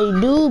know, I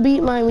do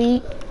beat my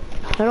meat.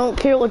 I don't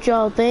care what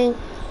y'all think.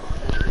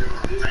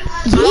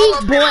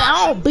 Yeet, boy,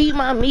 I don't beat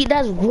my meat.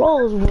 That's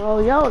gross, bro.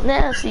 Y'all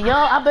nasty,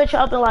 y'all. I bet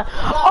y'all been like,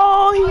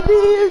 oh, he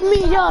beat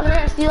me. Y'all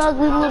nasty,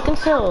 ugly looking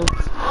selves.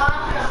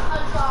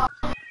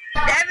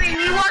 Devin,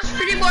 you watch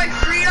Pretty Boy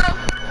Frio?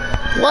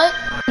 What?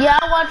 Yeah,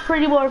 I watch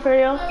Pretty Boy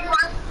Frio.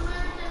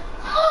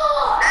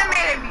 That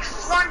man be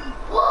funny.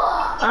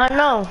 I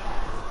know.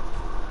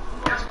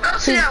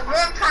 Especially that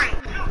one prank.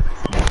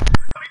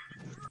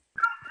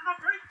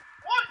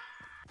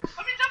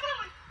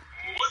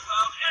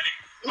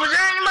 Was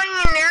there anybody in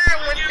there that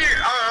went through?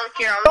 Oh, I don't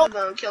care. I'm just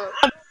gonna kill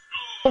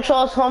him.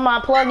 Trust when my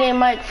plug-in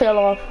mic fell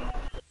off.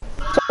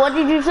 So what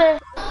did you say?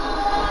 Is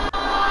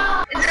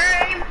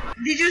there any?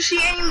 Did you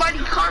see anybody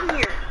come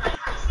here?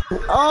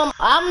 I'm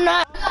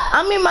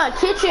in my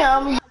kitchen.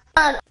 I'm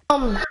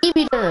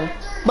TV dinner,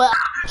 but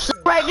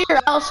right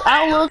there.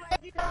 I'll look.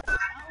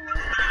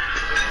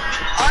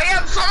 Oh, you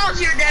have songs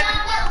here,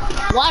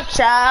 Devin. Watch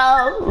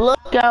out.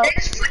 Look out. They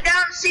just put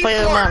down Put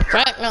my C4.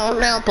 track on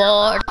now,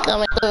 boy.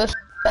 Coming through this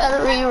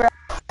battery rock.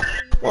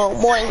 Well,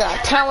 boy,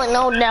 got talent,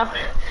 no doubt.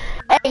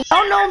 Hey,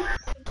 y'all know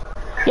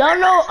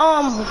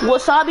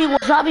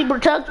Wasabi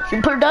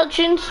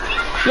Productions.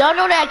 Y'all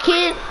know that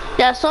kid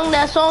that sung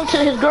that song to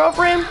his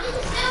girlfriend?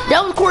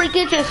 That was Corey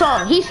Kitchen's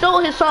song. He stole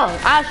his song.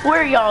 I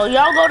swear,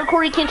 y'all go to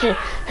Corey Kitchen.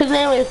 His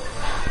name is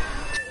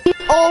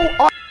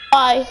Corix,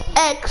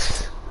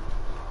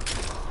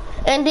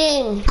 and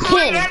then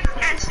Ken.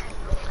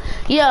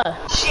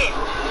 Yeah. Shit.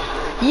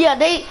 Yeah,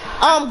 they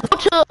go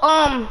to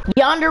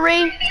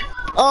Yandere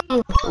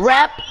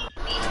rap.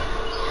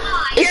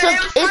 It's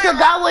a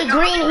guy with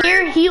green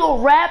hair. He'll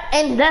rap,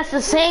 and that's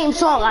the same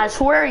song. I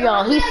swear,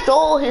 y'all, he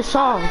stole his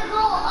song.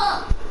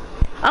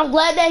 I'm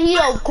glad that he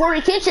a Corey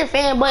Kitchen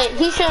fan, but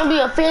he shouldn't be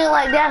a fan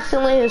like that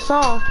stealing his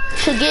song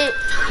to get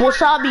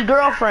Wasabi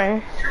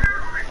girlfriend.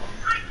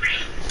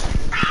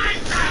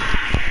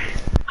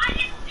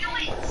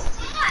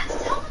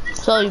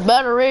 So you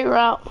better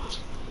reroute.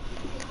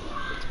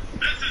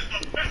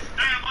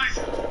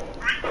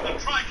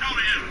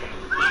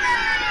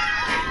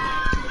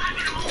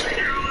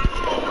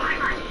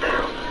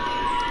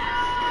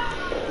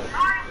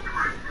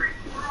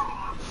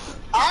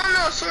 I don't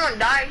know if someone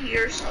died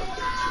here or something.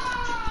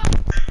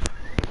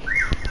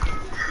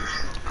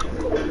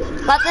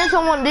 I think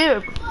someone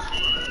did.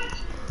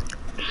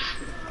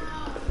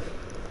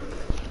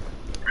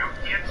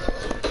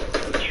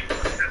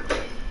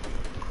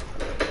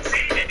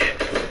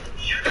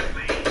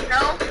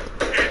 No?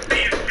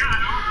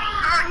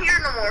 I'm not here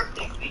no more.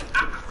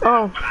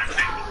 Oh.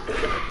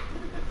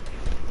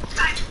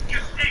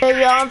 Hey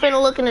y'all, I'm finna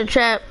look in the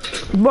chat.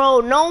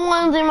 Bro, no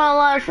one's in my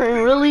live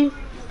stream, really?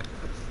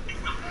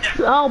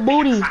 Oh,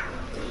 booty.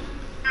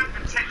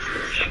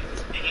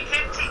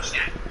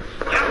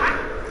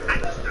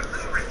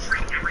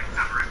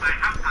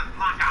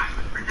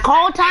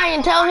 Call Ty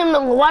and tell him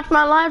to watch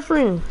my live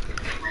stream.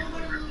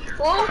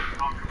 Who?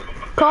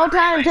 Call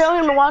Ty and tell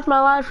him to watch my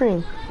live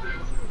stream.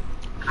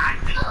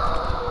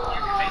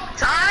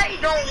 Ty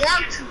don't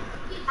want to.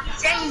 He's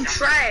saying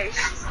trash.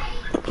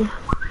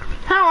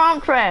 How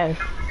I'm trash?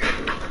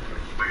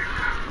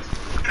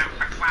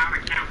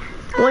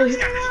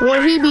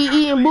 When he be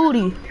eating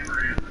booty.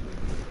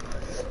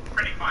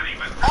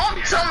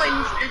 I'm telling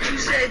you that you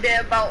said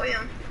that about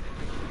him.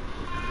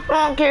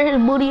 I don't care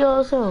his booty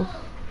also.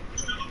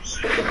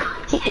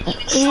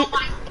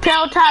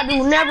 Tell Ty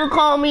to never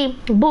call me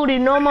booty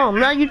no more.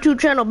 My YouTube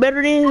channel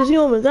better than his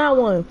human. Got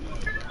one.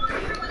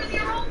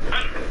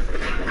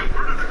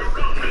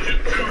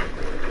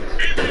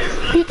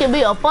 He can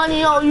be a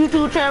funny old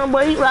YouTube channel,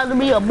 but he'd rather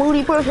be a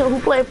booty person who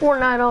play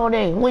Fortnite all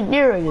day with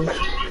Darius.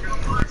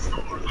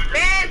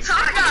 Man,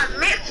 Ty got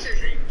Mixer.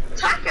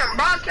 Ty can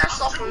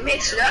broadcast off of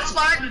Mixer. That's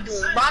what I be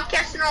doing.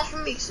 Broadcasting off of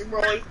Mixer,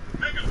 bro.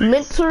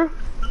 Mixer?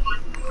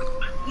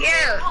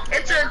 Yeah,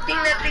 it's a thing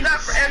that they got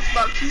for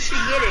Xbox. You should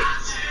get it.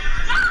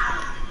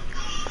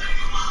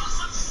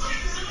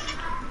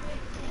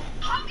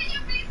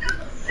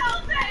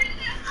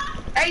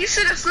 Hey, you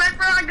see the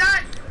sniper I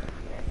got?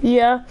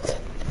 Yeah.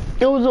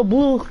 It was a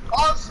blue.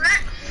 Oh,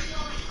 snap.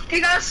 He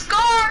got a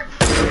scar.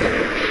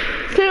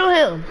 Kill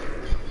him.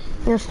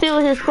 And steal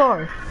his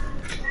car.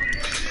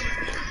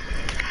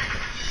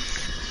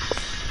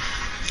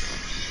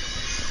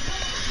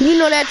 You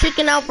know that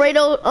chicken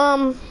Alfredo,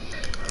 Oh,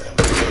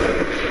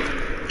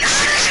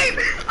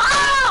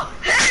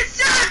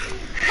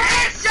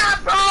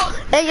 headshot, bro.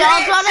 Hey,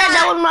 y'all saw that?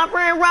 That was my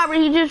friend Robert.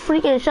 He just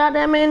freaking shot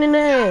that man in the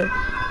head.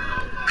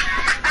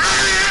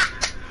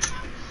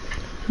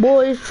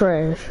 Boy, he's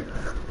trash.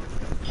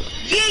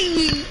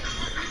 Yee.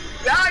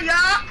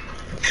 Yeah.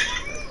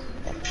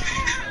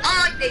 I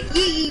like the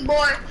yee,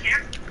 boy.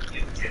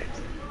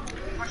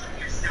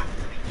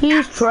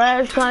 He's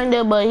trash,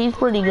 kinda, but he's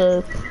pretty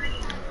good.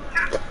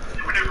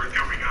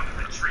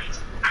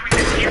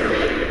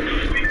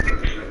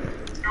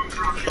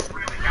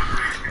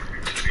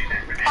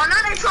 Oh,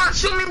 now they trying to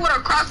shoot me with a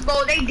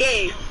crossbow. They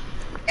did.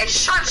 They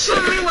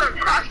shooting me with a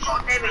crossbow,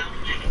 damn it.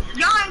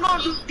 Y'all ain't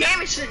gonna do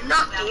damage to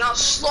nothing, y'all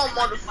slow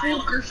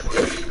motherfuckers.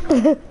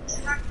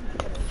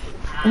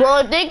 Well,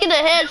 if they get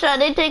a headshot,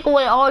 they take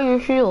away all your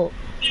shield.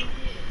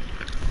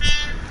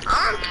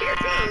 I don't care,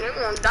 damn, they're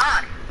gonna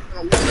die.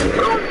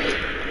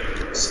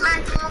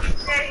 Smack them up in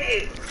their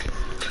head.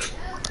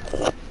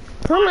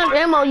 How much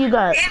ammo you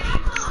got?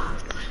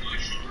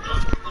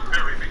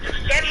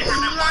 Debbie, you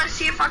wanna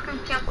see if I can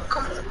come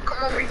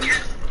over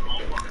here?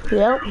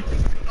 Yep.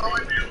 Go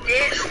like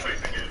this,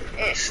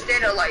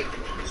 instead of like...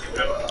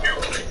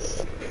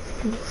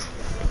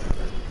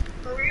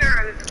 Over here, I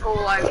have to go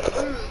like...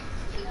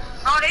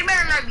 Oh, they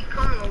better not be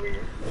coming over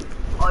here.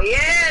 Oh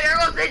yeah, there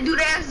goes that dude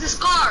that has the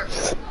scar.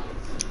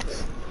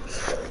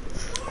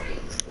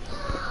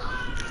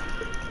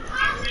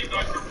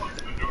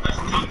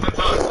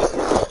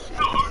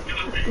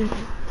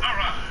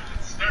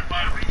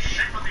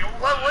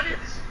 What is...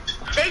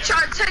 They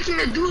tried taking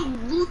the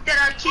dude loot that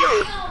I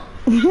killed.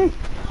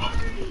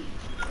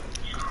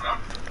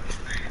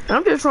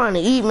 I'm just trying to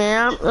eat,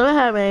 man. I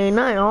haven't ate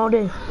nothing all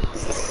day.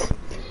 I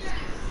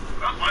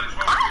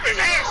just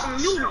had some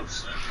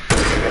noodles.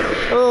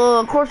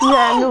 Of course you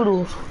had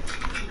noodles.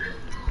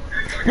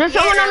 There's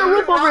someone on the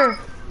roof over here.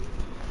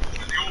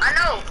 I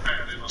know.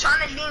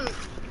 Trying to be.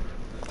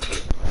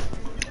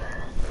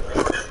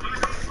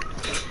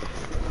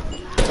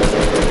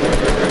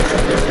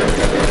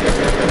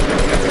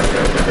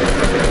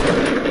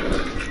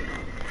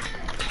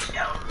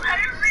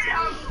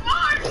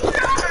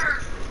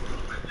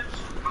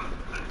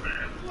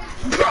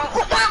 Bro, I'm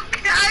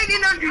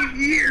hiding under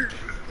here.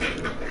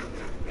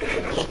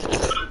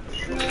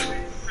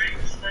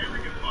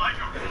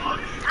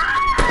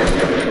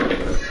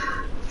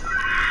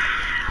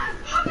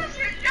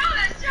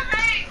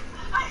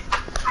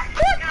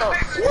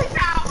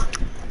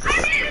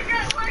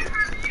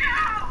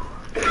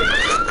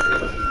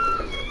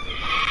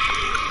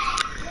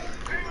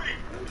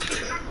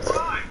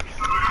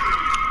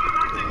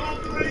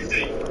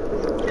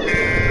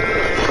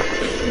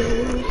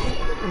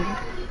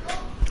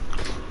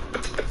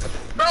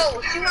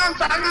 Bro, see what I'm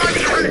talking about?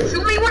 They trying to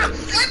shoot me with a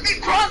flipping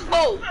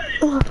crossbow.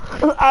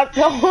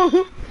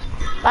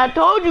 I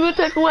told you to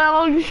take away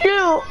all your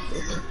shield.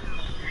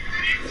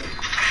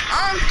 I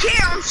don't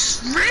care. I'm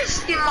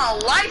risking my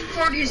life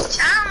for this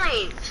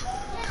challenge.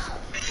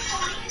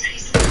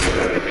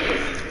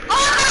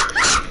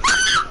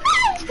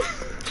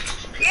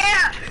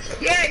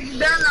 Yeah, you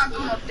better not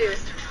come up there.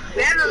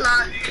 Better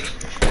not.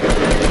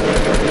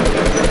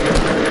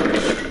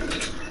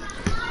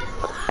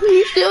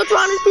 He's still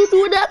trying to shoot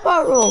you with that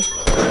bottle.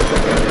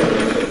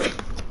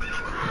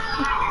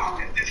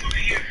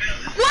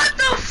 What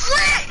the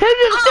flip? He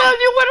just killed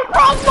you with a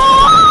crossbow.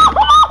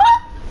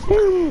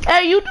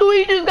 Hey, you two,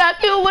 he just got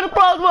killed with a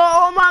crossbow.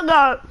 Oh my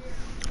god.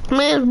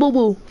 Man's boo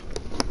boo.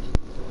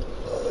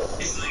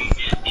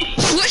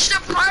 Switch the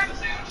part.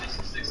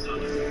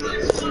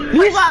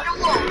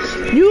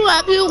 You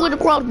got killed with a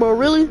crossbow,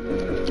 really?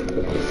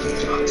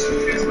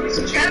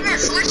 Kevin,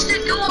 switch the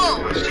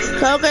duo.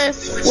 Okay,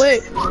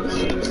 wait.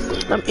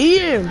 I'm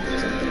eating.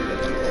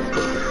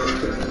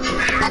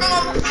 I'm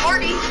level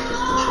 40.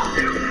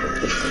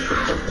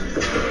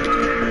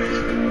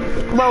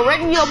 Bro,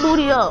 ready your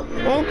booty up.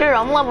 I don't care,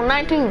 I'm level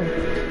 19.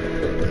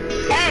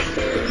 Hey,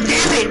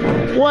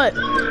 David. What?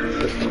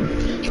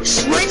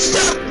 Switch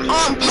to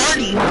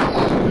party.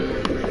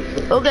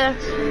 Okay.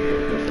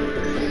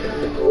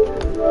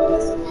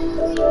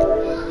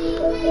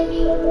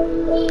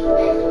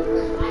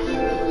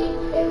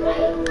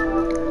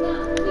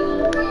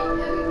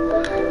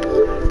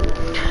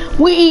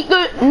 We eat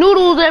good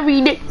noodles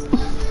every day.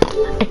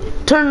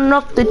 Turning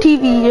off the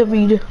TV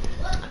every day.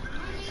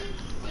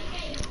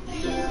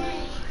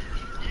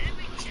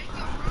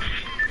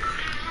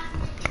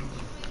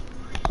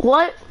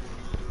 What?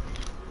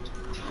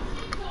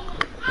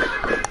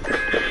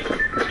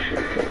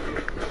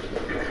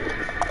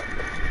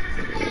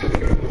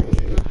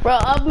 Bro,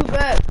 I'll be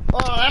back.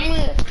 I'm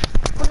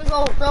gonna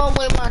go throw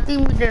away my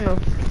TV dinner.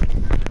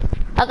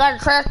 I got a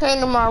trash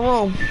can in my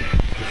room.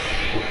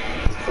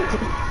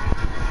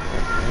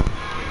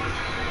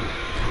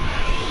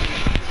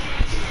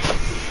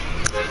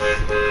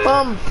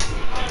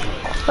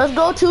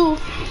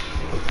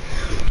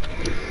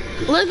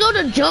 Let's go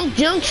to Junk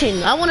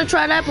Junction. I want to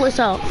try that place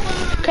out.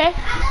 Okay?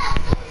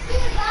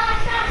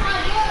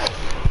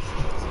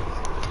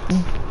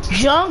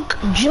 Junk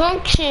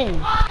Junction.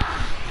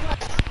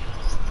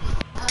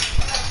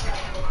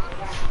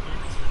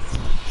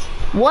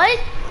 What?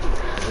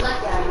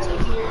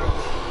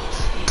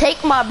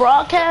 Take my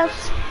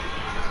broadcast?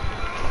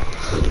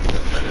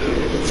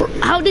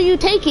 How do you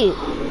take it?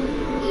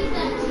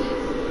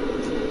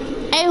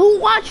 Hey, who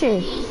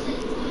watching?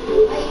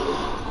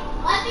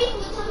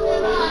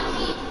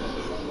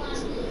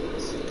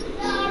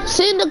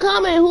 Send a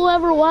comment,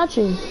 whoever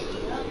watching.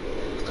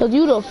 Cause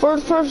you the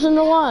first person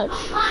to watch.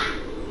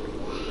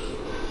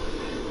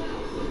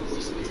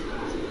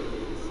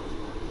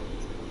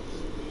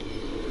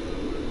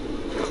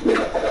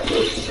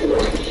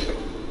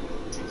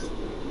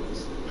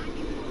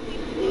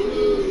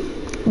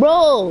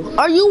 Bro,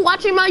 are you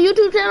watching my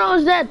YouTube channel or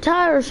is that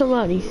Ty or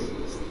somebody?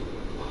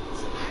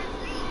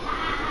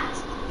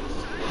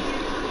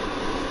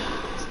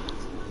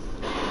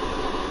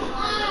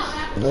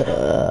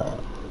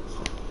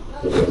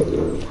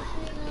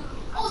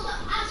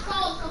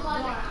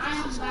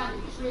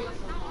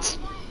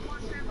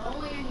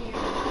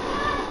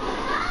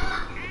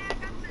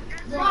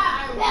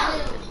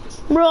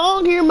 Bro, I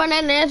don't care about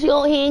that nasty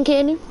old hand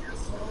candy.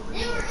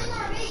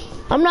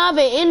 I'm not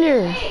even in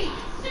there.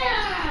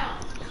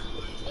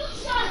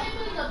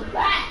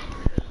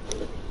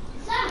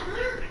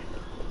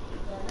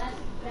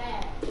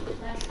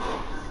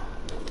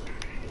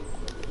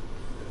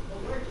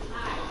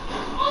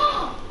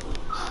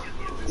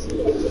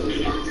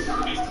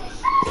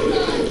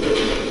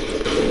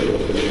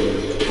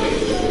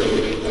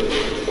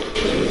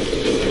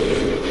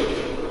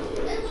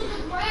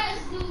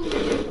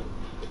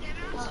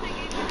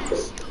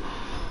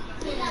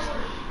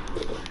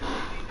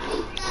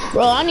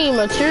 Bro, I need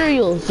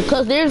materials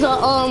because there's a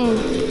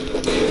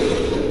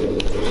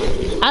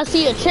I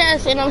see a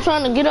chest and I'm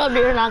trying to get up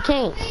there and I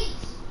can't.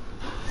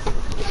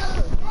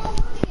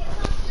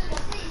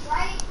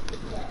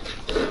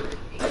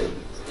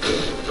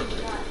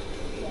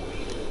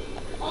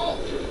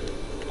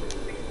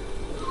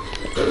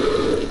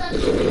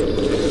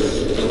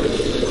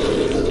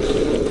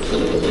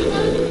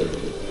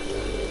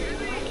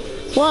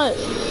 What?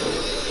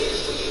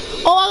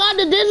 Oh, I got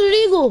the Desert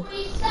Eagle.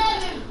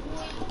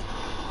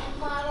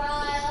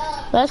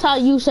 That's how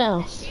you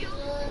sound.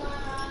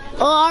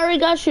 Oh, I already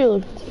got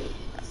shield.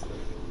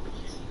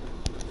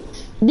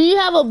 Do you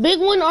have a big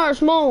one or a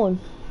small one?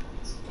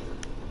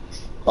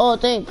 Oh,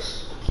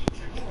 thanks.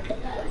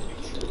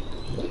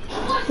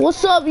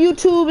 What's up,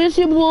 YouTube? It's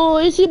your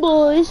boy. It's your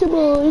boy. It's your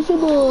boy. It's your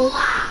boy.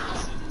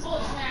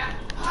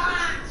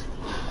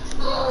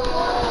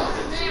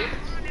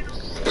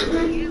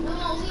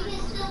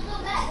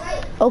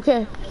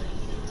 Okay.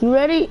 You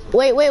ready?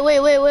 Wait.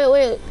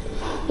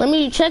 Let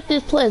me check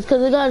this place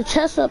because it got a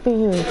chest up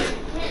in here.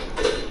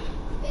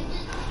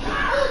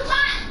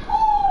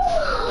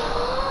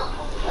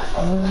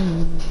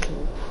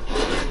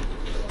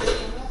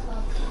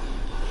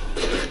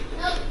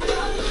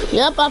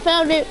 Yep, I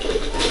found it.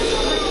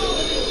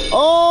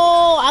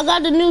 Oh, I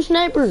got the new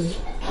sniper.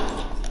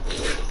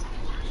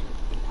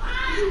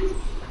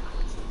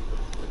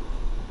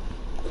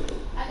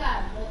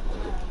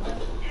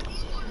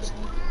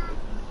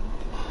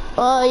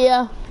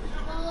 Yeah.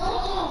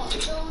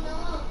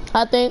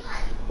 I think.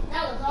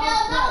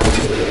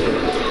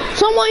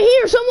 Someone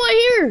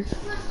here.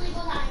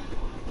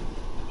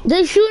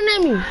 They shooting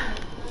at me.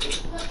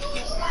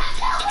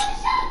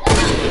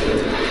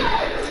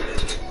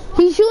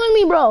 He's shooting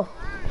me, bro.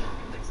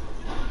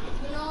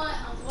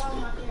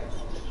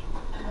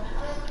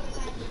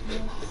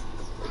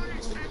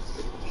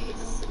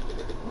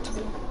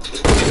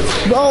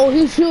 Bro,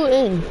 he's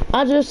shooting.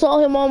 I just saw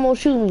him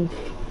almost shoot me.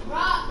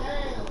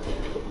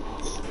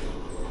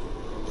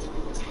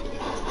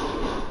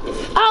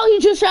 Oh, he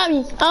just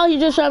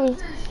shot me.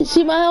 You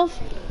see my health?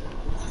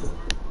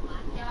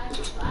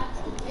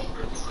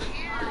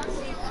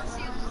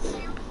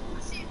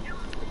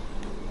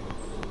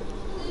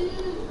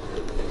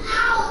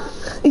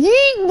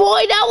 Yeet,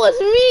 boy, that was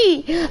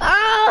me.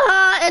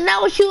 And I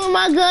was shooting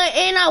my gun,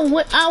 and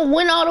I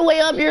went all the way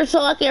up there so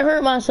I can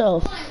hurt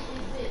myself.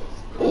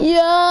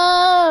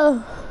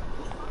 Yeah.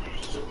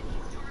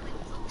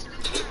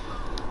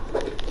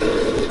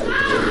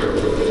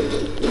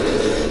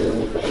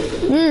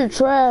 You're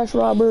trash,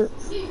 Robert.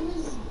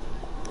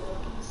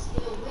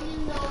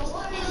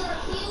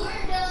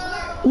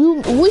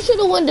 We should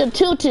have went to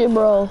Tilted,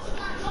 bro.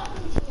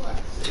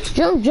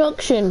 Jump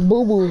Junction,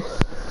 boo boo.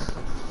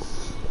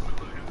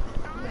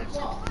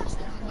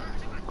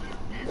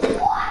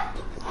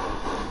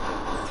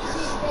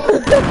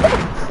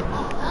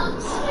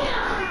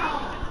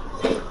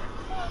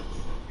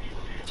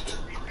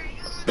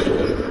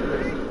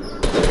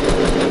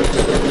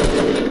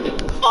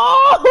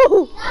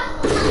 Oh!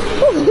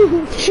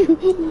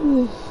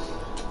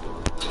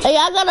 Hey,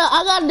 I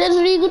got a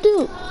Desert Eagle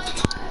too.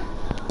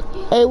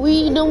 Hey, we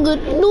eat them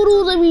good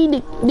noodles and we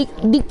dick.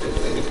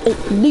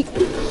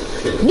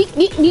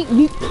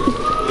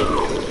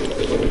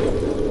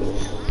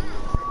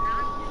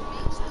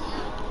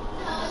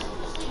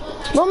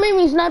 Don't make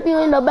me snap you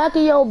in the back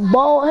of your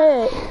bald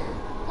head.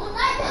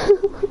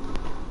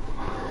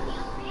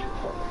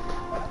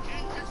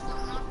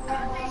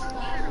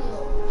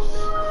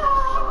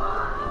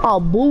 Oh,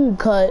 bowl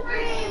cut.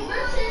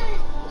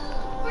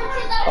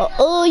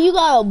 You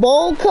got a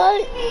bowl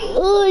cut?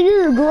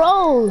 You're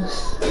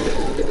gross.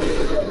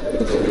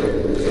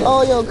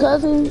 Oh, your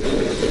cousin?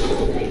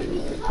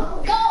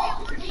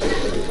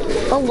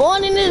 I'm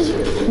going in this.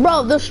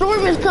 Bro, the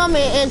storm is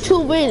coming in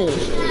 2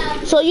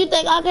 minutes. So you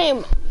think I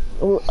can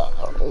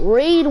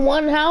raid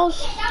one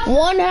house?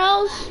 One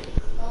house?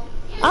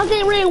 I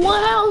can't raid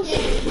one house?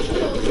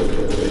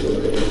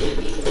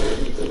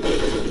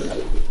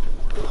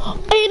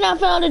 And I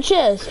found a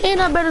chest.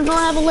 And I better not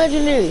have a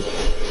legendary.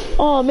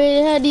 Oh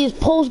man, it had these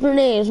post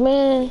grenades,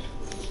 man.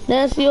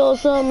 Nasty old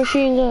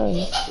submachine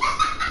gun.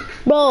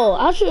 Bro,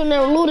 I should have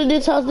never looted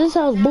this house. This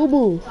house boo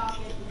boo.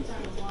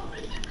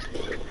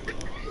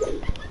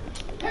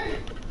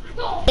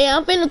 Hey,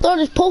 I'm finna throw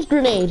this post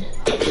grenade.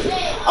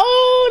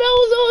 Oh, that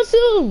was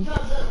awesome.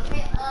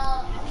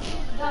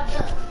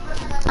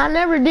 I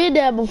never did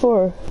that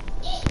before.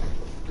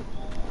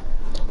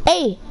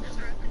 Hey.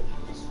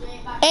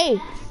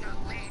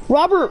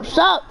 Robert,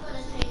 stop.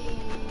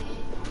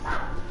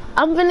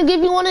 I'm gonna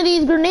give you one of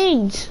these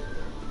grenades.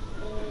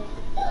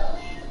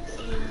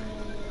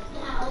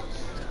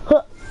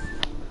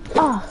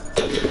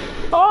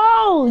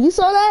 Oh, you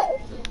saw that?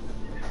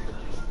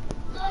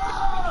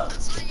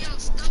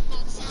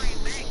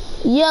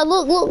 Yeah,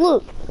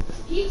 look.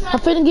 I'm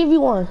finna give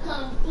you one.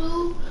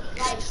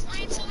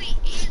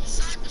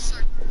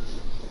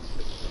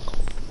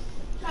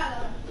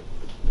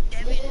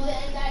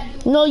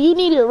 No, you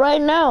need it right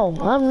now.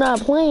 I'm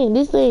not playing.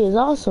 This thing is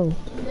awesome.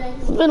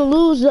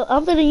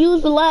 I'm finna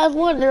use the last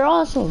one. They're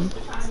awesome.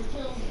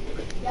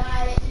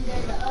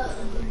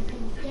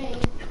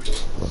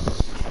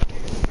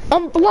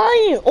 I'm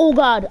flying. Oh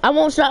God, I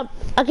won't stop.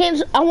 I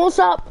won't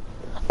stop.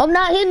 I'm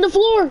not hitting the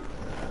floor.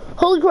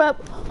 Holy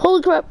crap.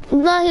 Holy crap.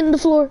 I'm not hitting the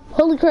floor.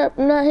 Holy crap.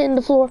 I'm not hitting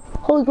the floor.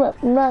 Holy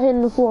crap. I'm not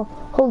hitting the floor.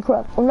 Holy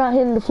crap. I'm not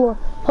hitting the floor.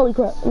 Holy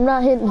crap. I'm not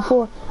hitting the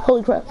floor.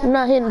 Holy crap. I'm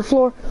not hitting the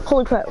floor.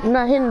 Holy crap. I'm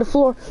not hitting the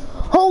floor.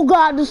 Oh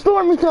God, the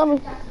storm is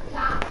coming.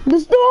 The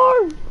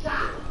storm.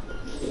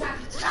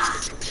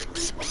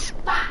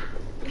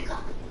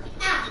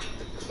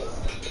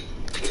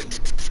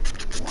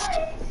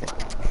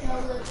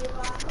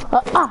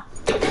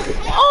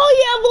 Oh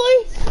yeah, boy.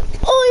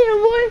 Oh yeah,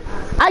 boy.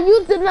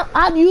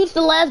 I used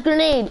the last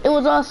grenade. It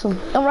was awesome.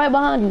 I'm right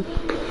behind you.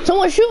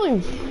 Someone's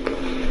shooting.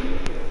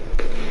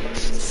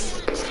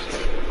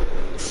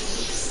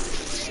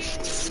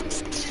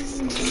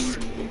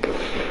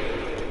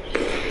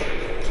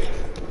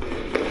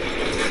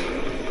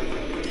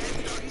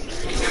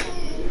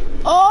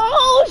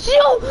 Oh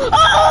shoot!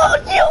 Oh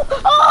shoot!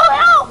 Oh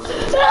help!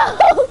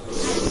 Help!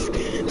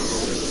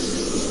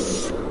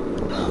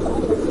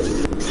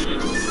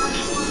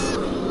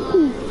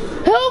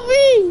 Help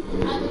me!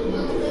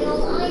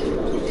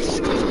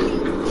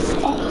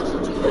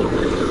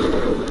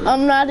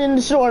 I'm not in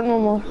the store no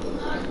more.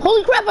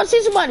 Holy crap, I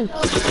see somebody!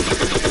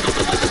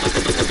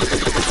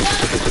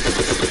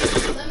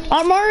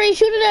 I'm already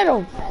shooting at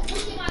him.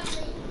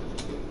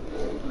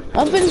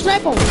 I'm finna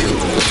snipe him.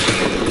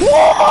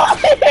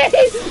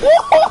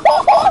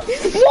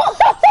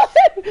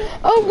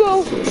 I'm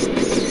go.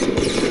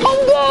 I'm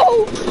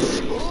go.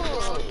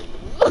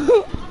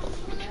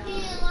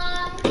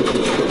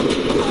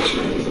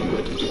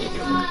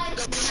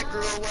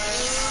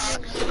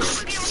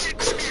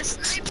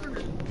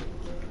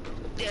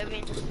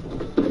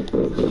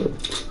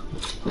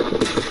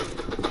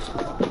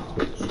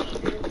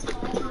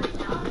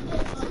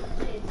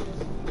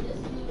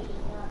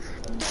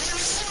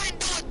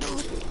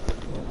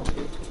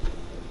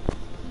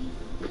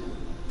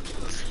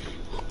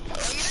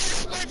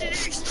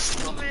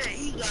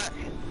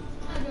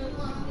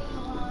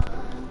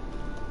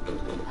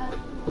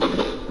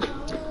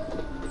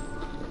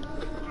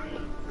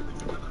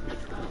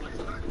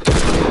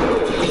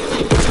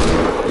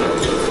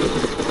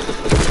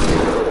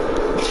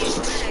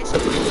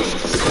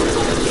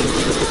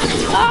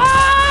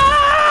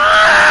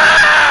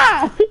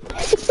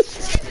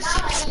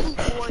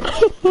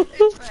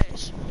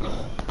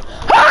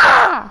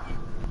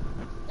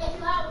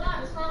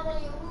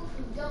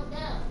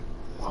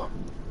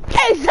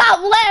 Hey, stop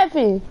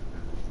laughing!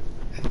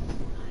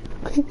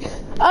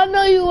 I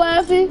know you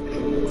laughing.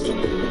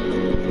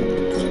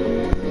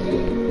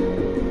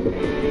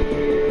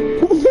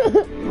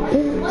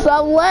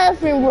 Stop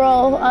laughing,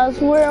 bro. I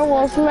swear I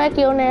won't smack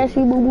your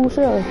nasty boo-boo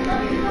self.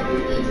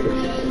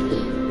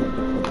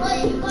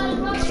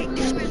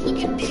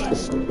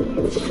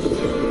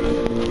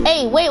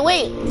 Hey,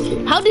 wait.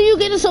 How do you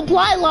get a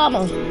supply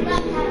llama?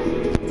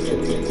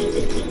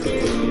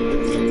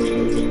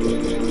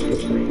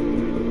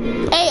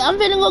 Hey, I'm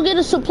finna go get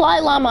a supply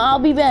llama. I'll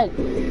be back.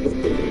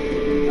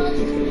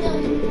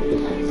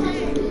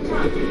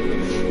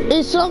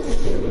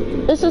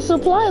 It's a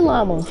supply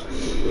llama.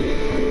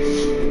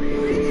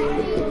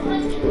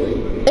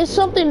 It's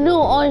something new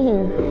on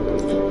here.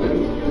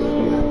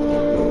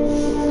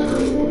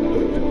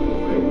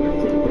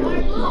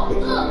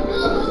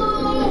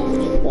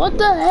 What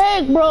the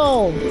heck,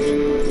 bro?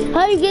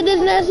 How you get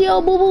this nasty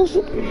old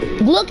boo-boo?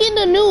 Look in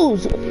the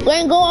news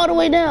and go all the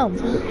way down.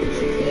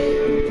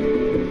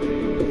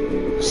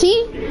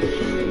 See?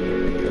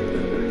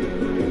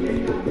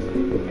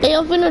 Hey,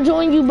 I'm finna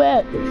join you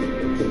back.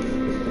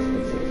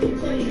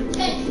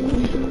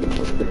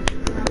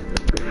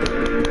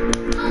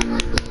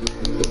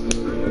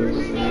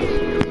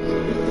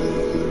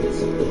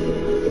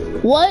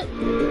 What?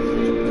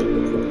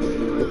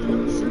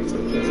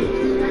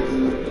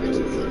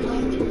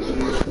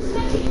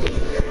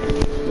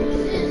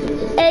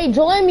 Hey,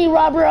 join me,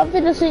 Robert. I'm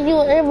finna send you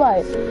an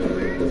invite.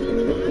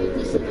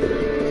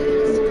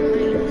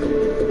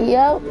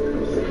 Yep.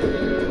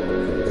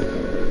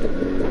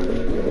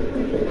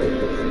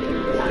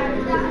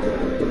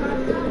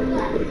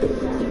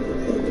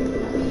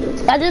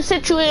 I just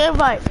sent you an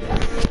invite.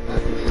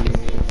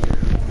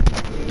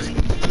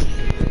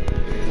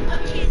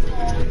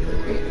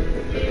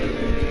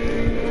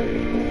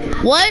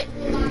 What?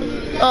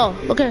 Oh,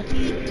 okay.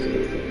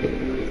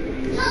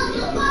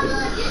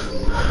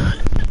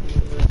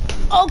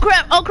 Oh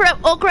crap, oh crap,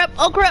 oh crap,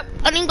 oh crap.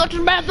 I didn't go to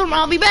the bathroom.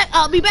 I'll be back,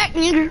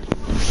 nigga.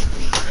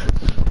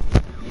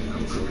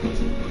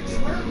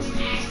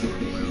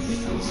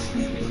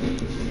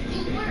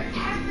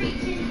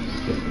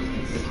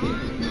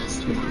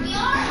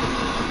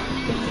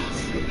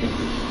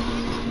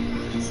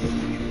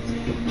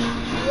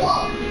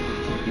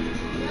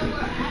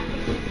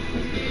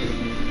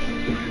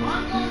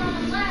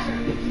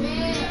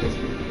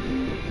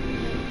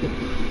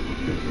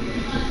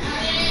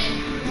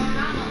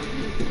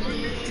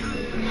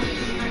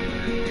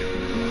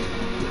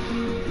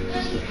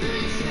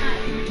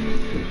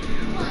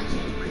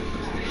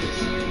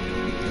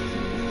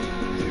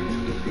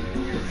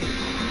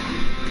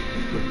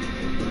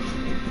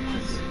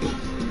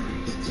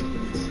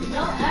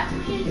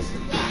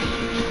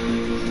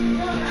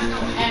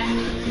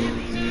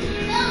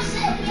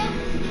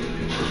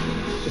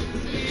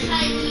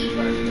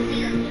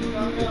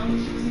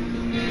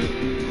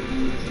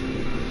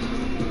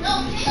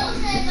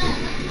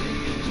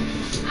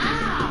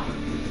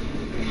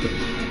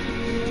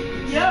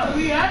 Yeah,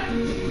 we had.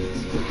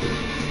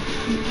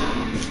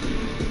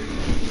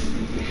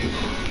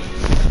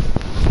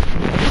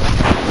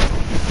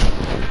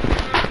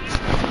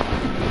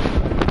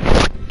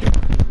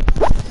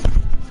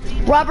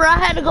 Robert, I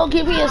had to go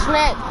get me a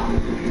snack.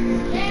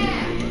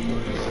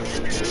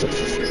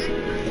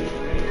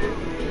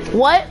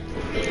 What?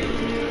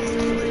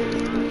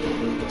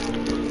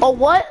 Oh,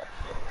 what?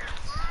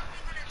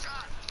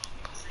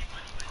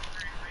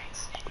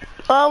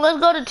 Oh, let's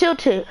go to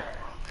Tilted.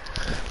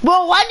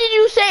 Bro, why did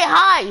you say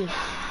hi?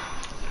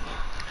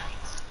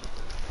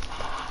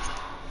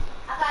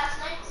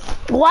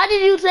 Why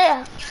did you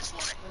say?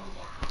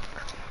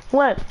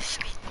 What?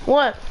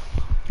 What?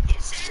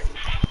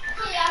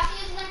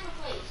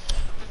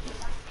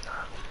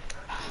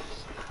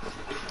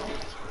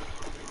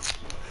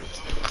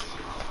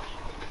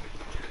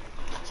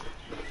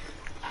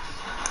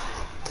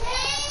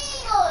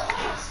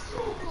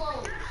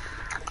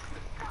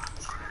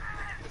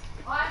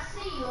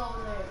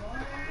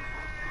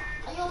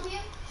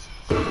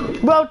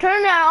 Bro,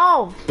 turn that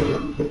off.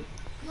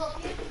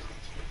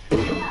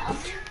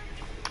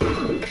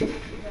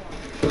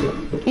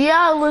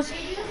 Yeah, listen.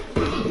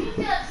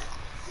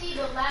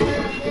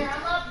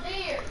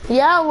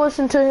 Yeah, I'll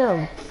listen to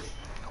him.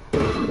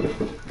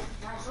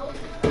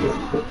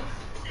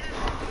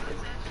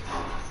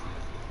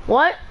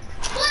 What?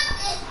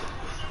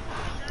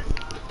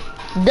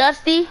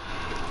 Dusty?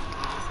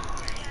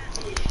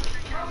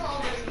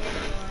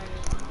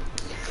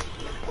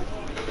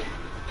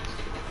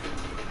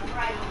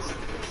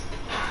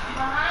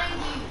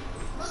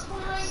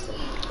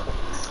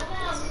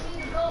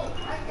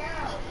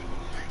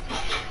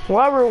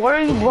 Robert, where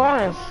are you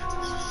going?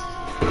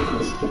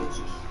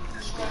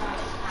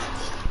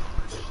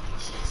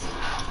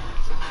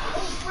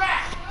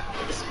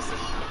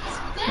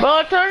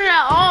 Bro, turn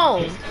that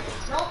on.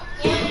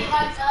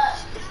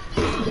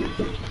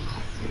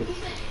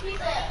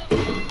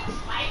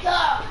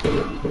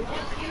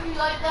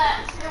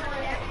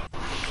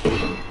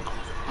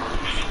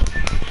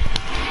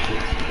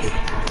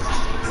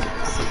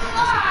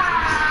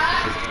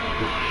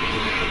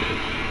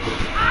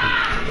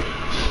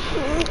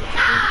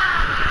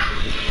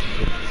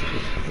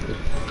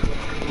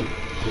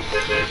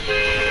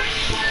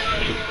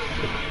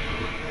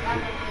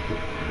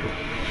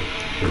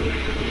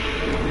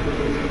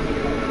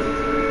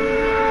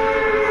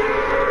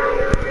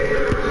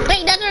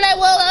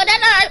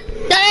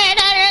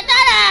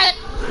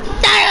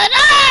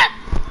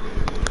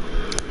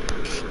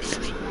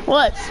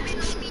 What?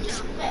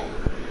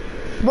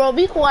 Bro,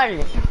 be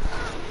quiet.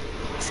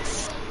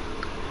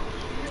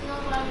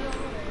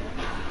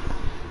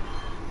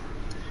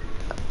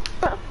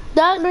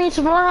 That means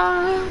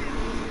smile.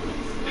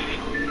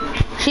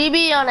 She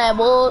be on that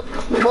boat.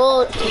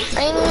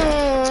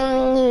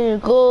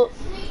 Go.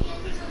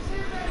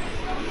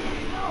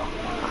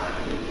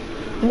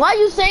 Why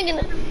you singing?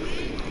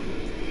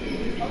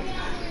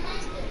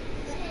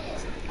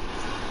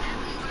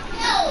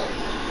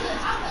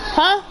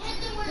 Huh?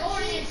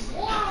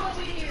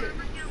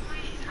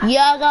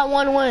 Yeah, I got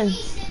 1 win.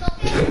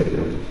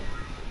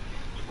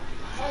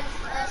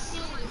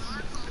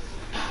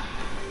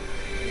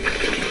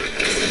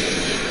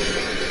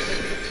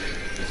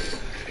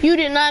 You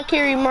did not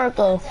carry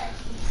Marco.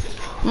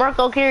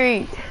 Marco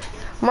carried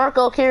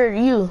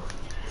you.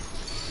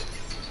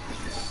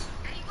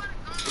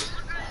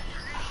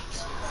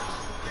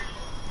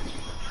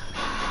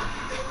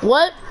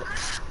 What?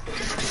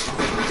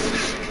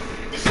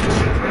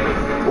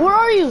 Where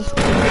are you?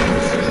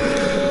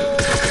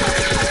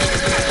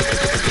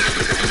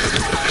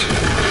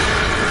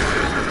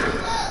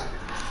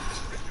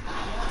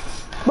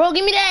 Bro,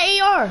 give me that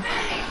AR.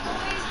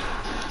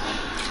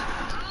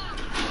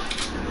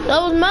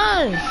 That was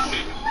mine.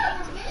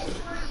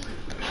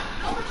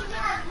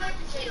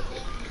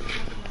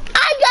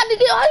 I got the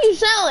kill. How you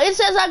sound? It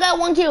says I got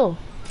 1 kill.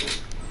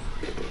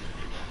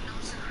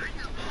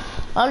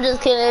 I'm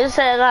just kidding. It says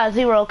I got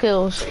 0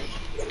 kills.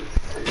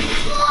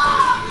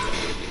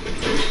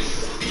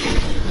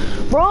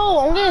 Bro,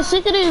 I'm getting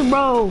sick of this,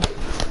 bro.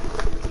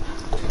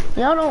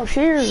 Y'all don't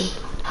share.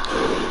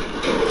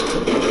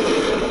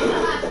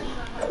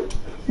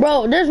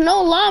 Bro, there's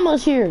no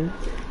llamas here.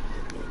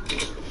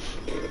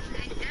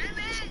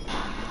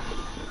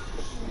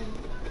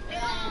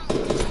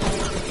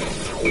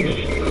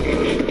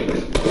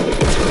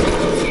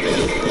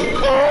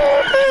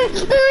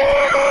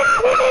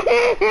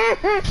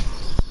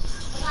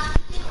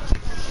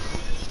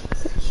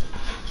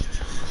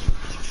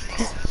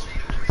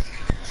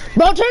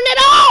 Bro, turn it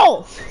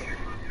off!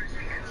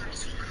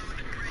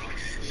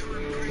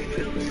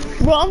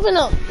 Bro, I'm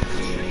finna...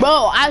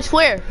 Bro, I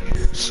swear.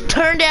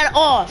 Turn that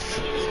off.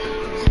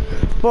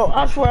 Bro,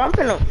 I swear, I'm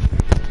finna...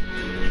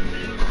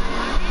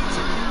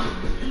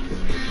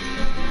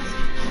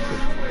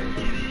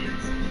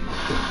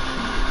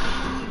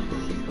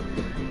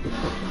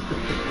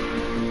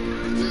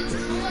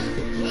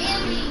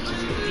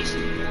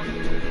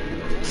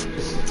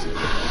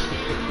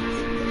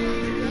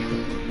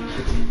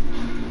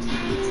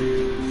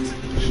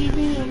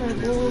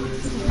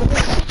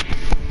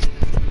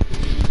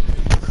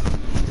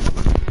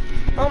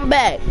 I'm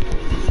back.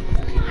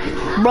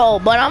 Bro,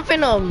 but I'm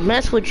finna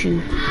mess with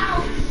you.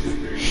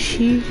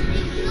 She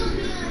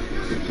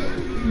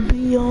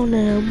be on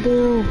that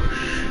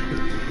bullshit.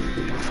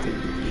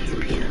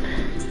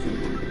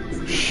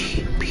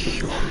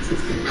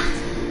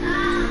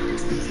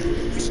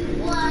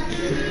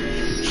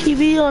 She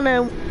be on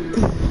that.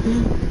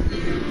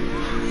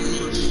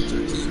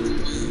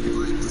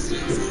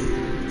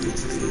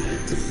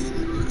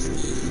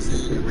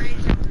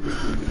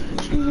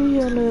 She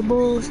be on that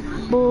bull.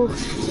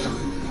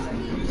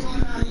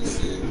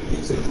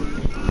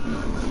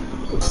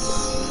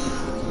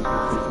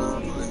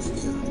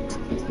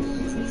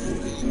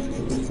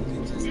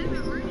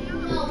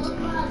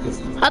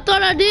 I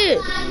thought I did.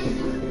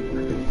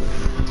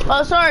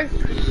 Oh, sorry.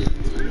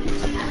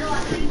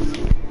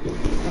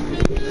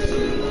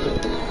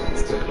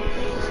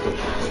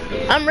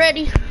 I'm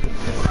ready.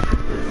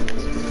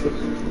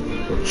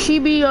 She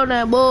be on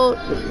that boat.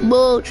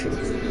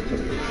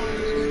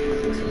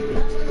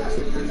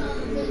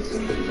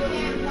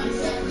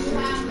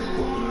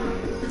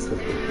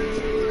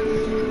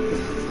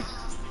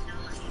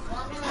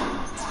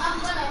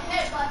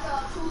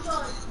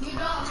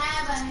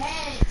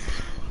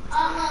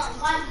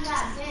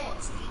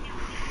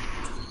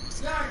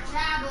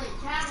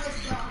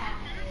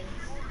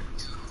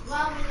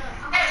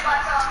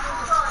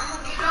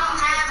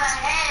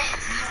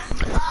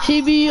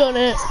 She be on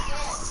it.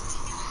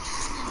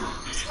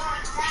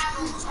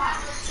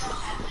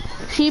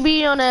 She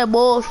be on that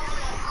bull.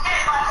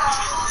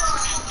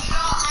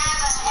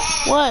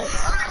 What?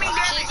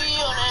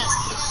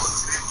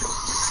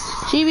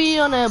 She be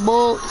on that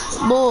bull.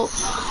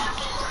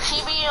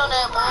 She be on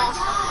that bull.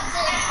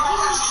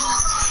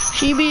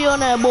 She be on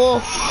that bull.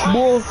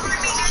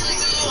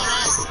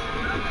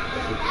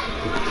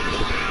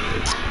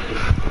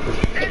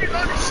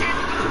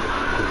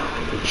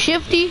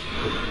 Shifty.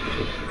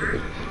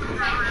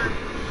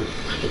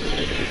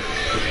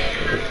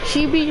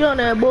 She be on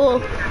that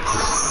bull.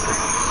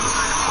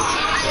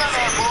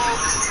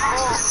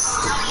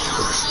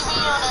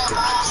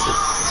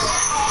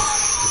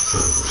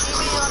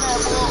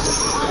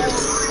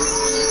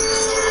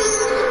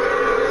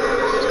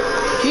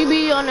 She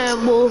be on that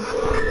bull.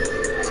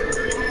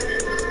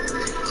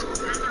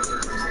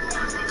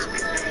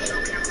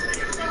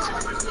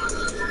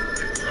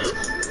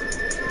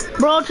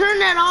 Bro, turn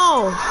that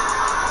off.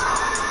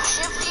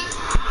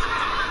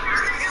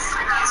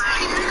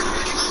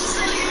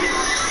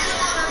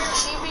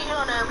 She be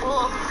on that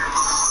bull.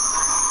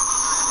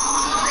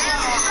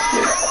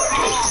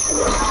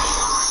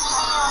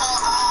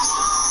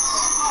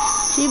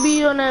 She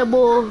be on that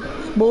bull.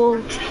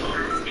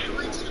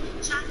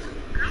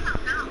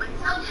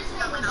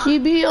 She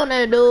be on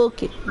that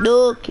dookie.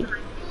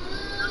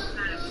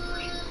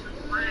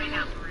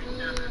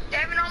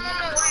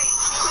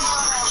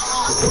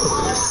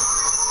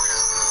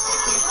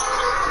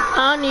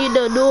 I need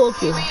the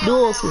dookie.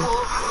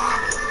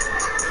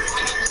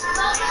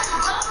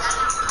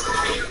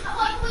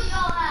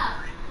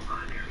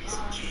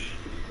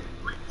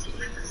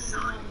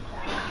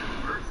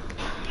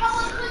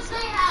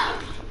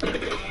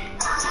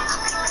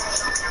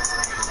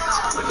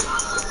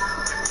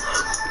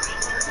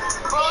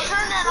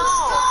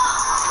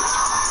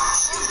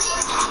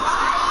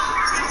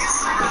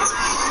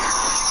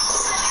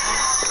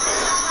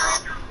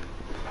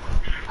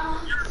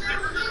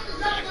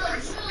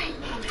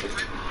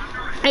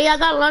 Hey, I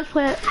got lunch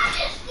plate.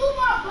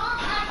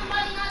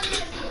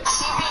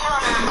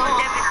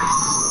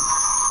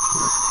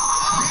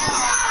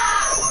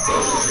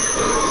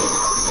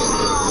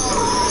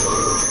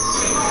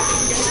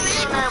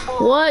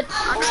 What?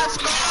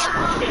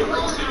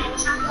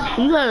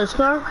 You got a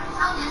scar?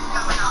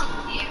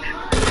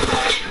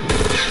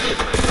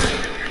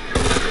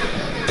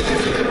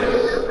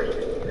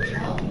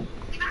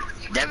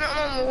 Devin, I'm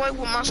on my way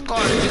with my scar.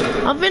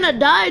 I'm finna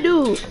die,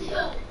 dude.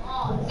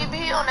 You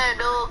be on that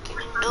dog.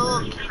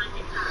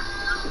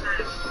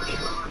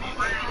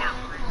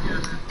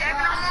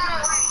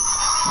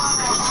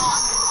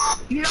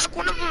 You knock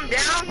one of them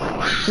down?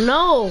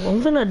 No,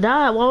 I'm finna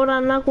die. Why would I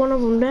knock one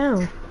of them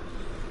down?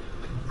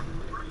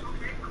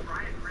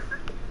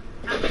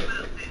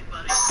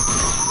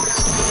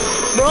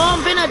 Bro,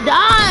 I'm finna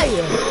die.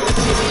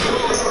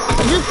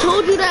 I just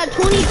told you that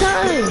 20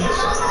 times.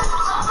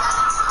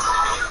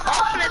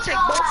 I'm finna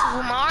take both of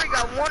them. I already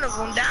got one of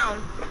them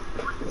down.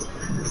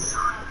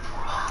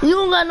 You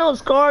don't got no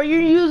scar.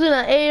 You're using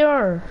an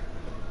AR.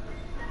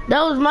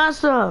 That was my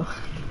stuff.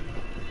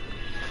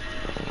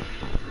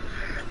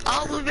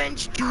 I'll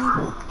avenge you.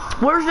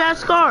 Where's that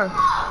scar? I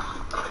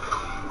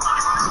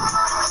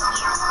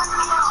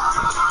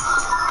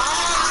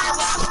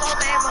lost all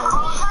the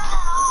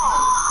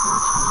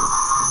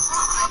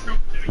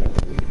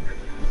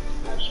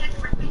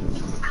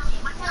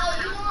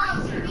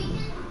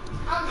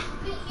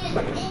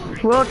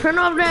ammo. Bro, turn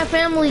off that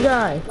Family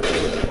Guy.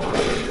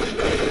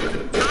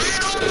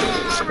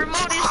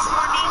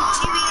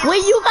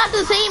 Wait, you got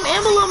the same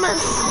emblem as...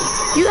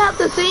 You have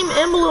the same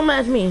emblem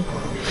as me.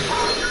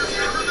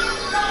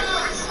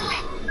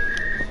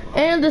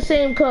 And the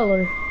same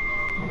color. Hey,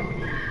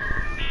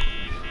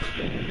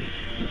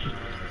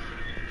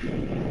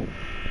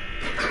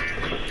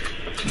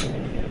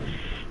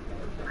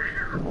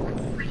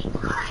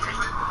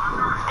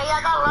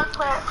 I got luck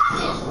for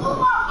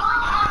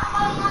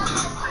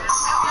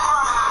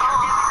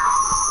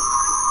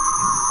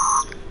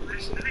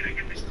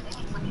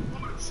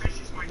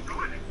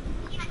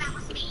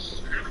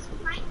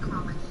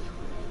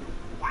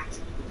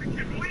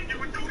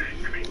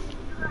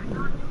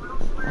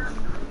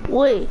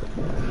Wait.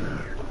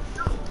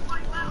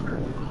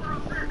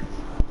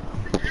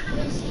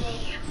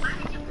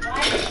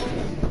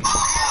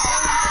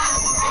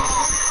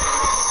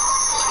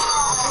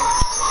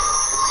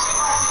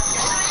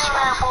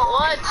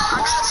 what?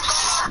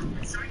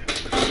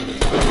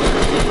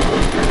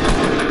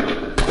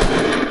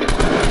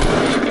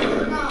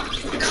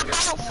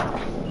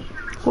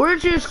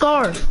 Where's your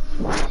scar?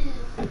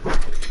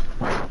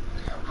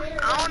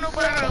 I don't know,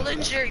 but I got a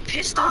legendary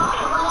pistol.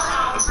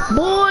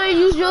 Boy,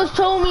 you just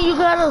told me you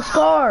got a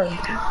scar.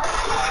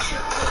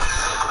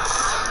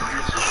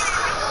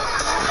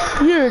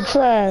 You're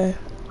trying.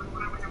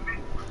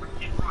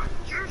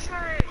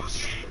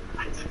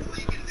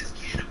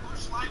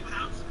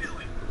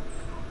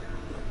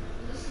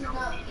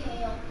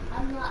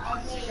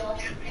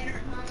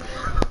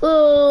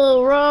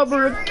 Oh,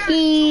 Robert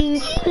King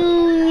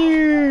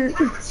Jr.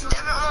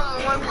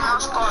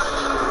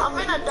 I'm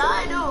gonna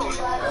die,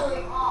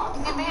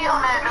 dude. Get me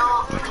on that,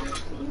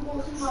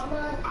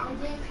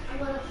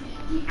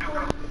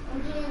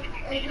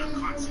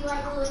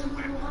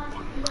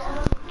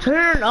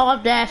 Turn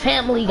off that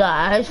Family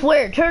Guy. I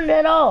swear, turn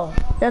that off.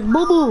 That's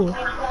boo boo.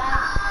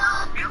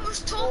 I was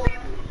told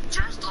people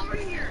just over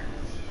here.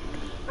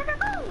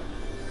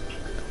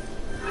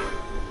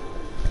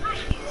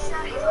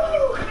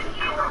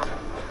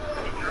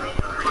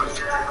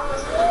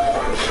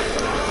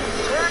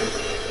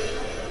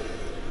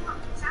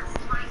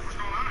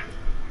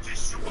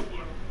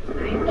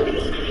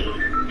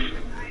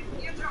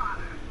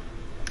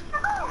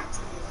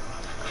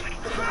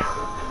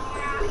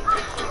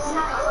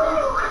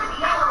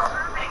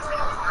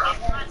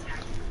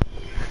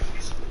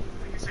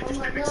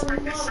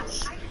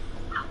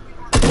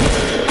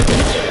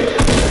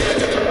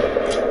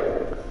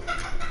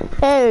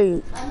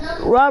 Hey,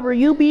 Robert,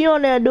 you be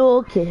on that door,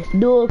 okay?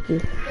 Door,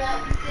 okay?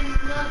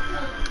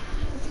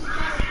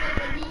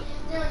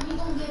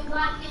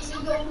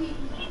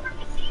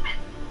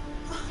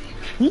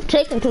 You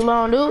taking too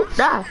long, dude.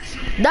 Die,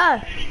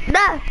 die,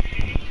 die.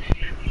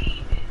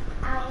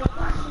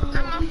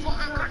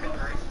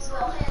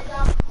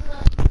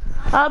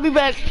 I'll be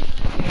back.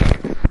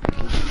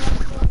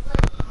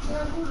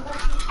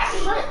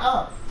 Shut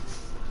up.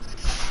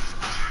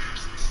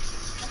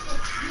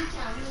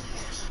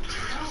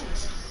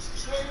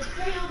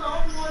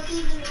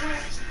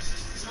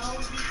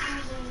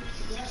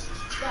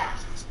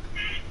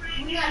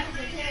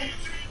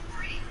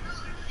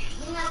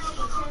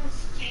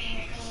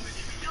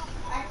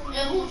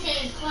 And who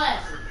changed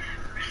classes?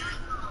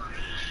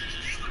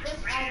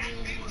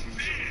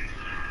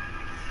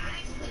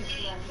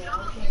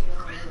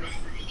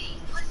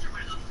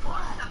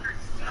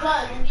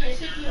 But I'm getting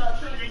sick of y'all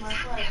changing my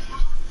class.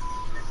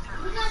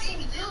 We got some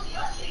good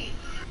questions.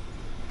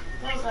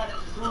 Those are the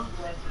good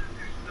questions.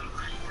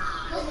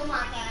 Look at my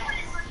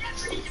class.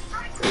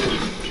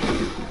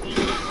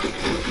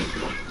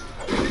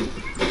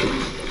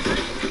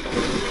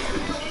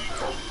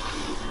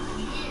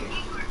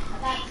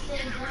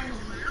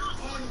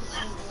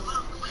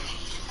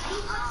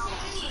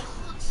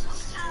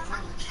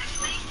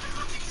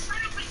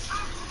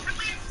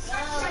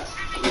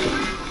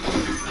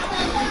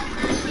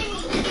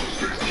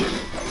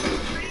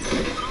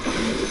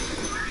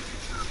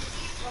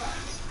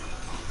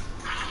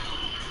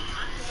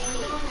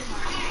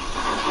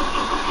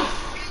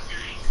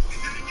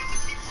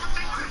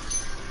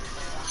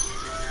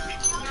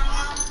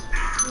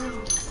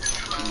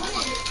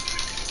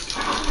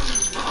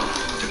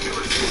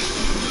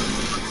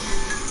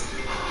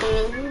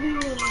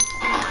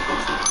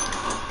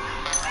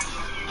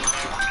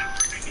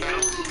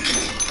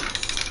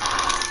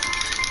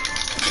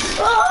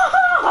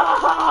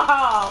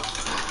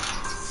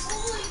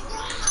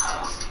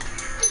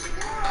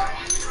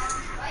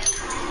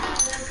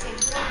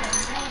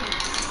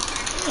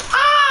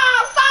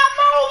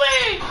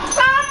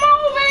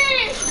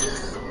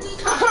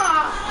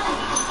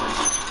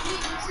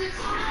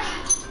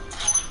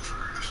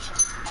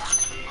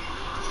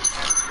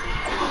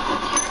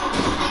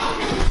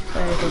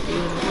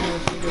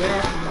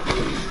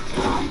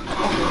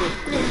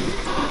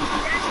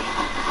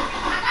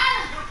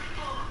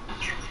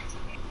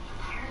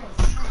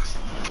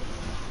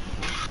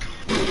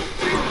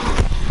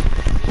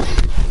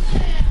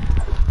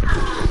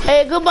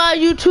 Hey, goodbye,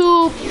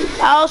 YouTube.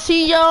 I'll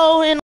see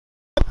y'all in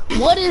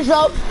What Is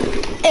Up,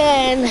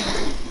 and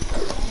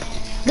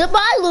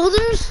goodbye,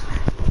 losers.